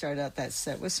 And we start out that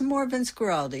set with some more Vince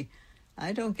Guaraldi.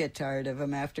 I don't get tired of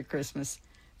him after Christmas.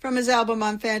 From his album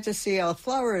on Fantasy, A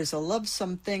Flower is a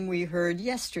Lovesome Thing, we heard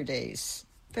Yesterdays.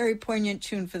 Very poignant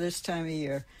tune for this time of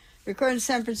year. Recorded in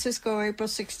San Francisco, April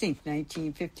 16th,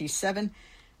 1957.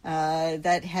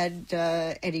 That had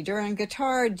Eddie Durr on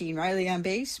guitar, Dean Riley on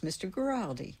bass, Mr.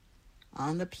 Guaraldi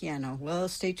on the piano. Well,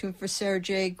 stay tuned for Sarah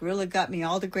J. Gorilla Got Me,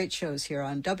 all the great shows here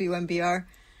on WMBR.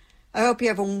 I hope you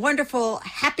have a wonderful,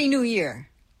 happy new year.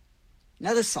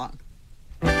 Another song.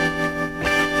 Call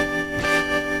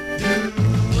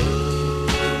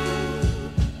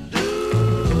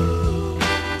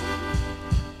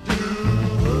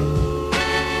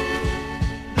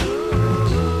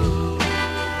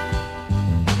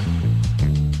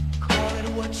it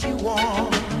what you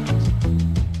want.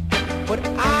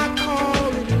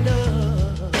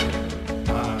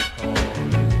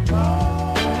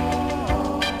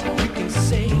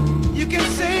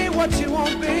 what you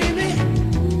want, baby,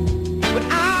 but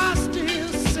I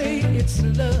still say it's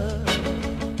love.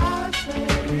 I say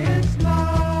it's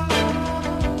love.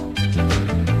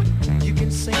 You can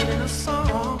sing it in a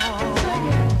song.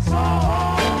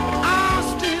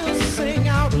 I'll still sing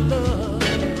out love.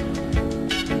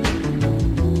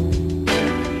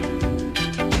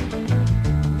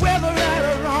 Whether right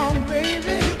or wrong,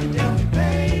 baby,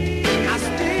 I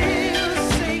still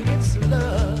say it's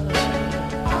love.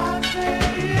 I say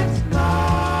it's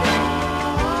love.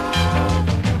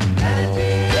 Let it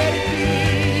be,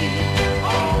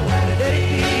 oh, let it be.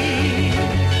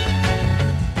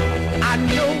 I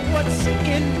know what's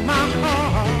in my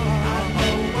heart.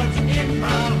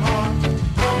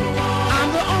 I'm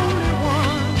the only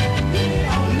one.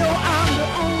 No, I'm the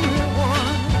only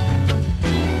one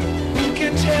who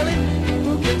can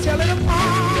tell it apart.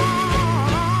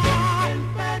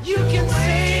 You can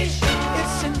say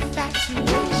it's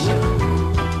infatuation,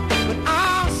 but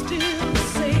I'll still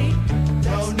say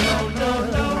no.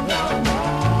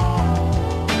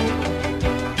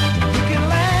 You can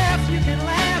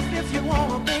laugh if you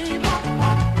want, baby,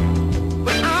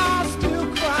 but I'll still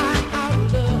cry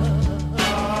out love.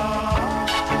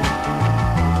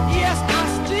 Yes, I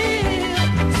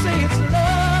still say it's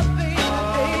love, baby.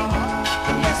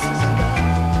 Yes, it's love.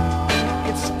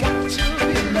 It's got to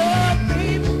be love,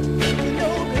 baby. You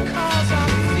know, because I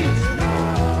feel it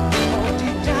all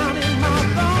deep down in my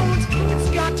bones. It's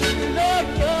got to be love.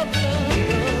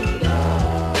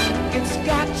 It's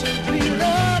got to be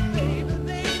love,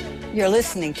 baby. You're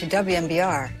listening to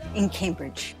WMBR in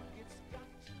Cambridge.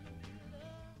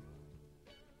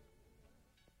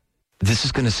 This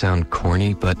is going to sound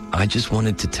corny, but I just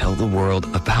wanted to tell the world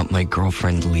about my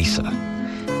girlfriend, Lisa.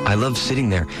 I love sitting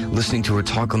there, listening to her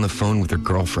talk on the phone with her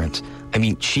girlfriends. I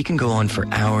mean, she can go on for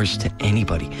hours to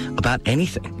anybody, about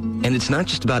anything. And it's not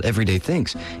just about everyday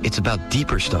things. It's about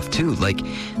deeper stuff, too, like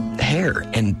hair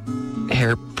and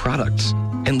hair products.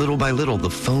 And little by little, the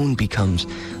phone becomes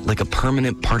like a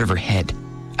permanent part of her head.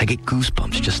 I get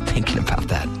goosebumps just thinking about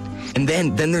that. And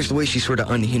then there's the way she sort of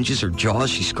unhinges her jaws.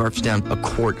 She scarfs down a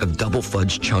quart of double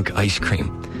fudge chunk ice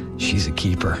cream. She's a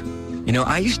keeper. You know,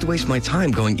 I used to waste my time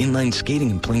going inline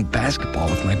skating and playing basketball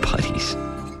with my buddies.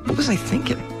 What was I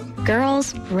thinking?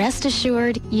 Girls, rest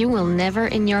assured, you will never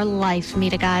in your life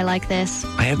meet a guy like this.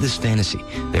 I have this fantasy.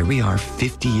 There we are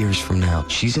 50 years from now.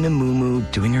 She's in a moo-moo,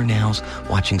 doing her nails,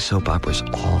 watching soap operas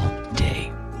all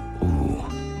day. Ooh.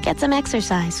 Get some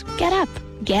exercise. Get up.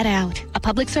 Get out. A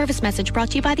public service message brought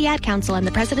to you by the Ad Council and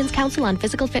the President's Council on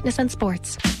Physical Fitness and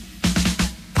Sports.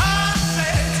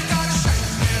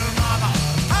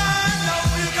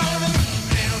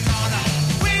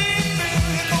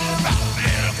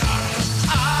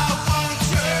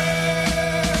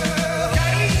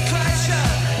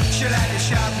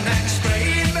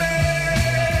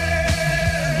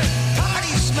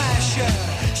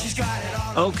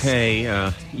 Okay,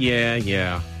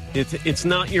 yeah. It's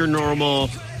not your normal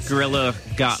Gorilla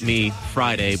Got Me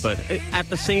Friday, but at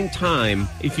the same time,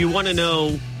 if you want to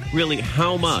know really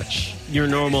how much your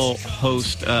normal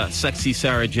host, Sexy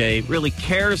Sarah J, really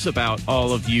cares about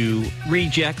all of you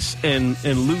rejects and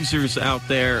losers out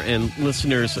there and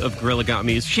listeners of Gorilla Got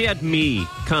Me, she had me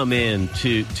come in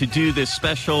to do this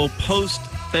special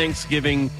post-Thanksgiving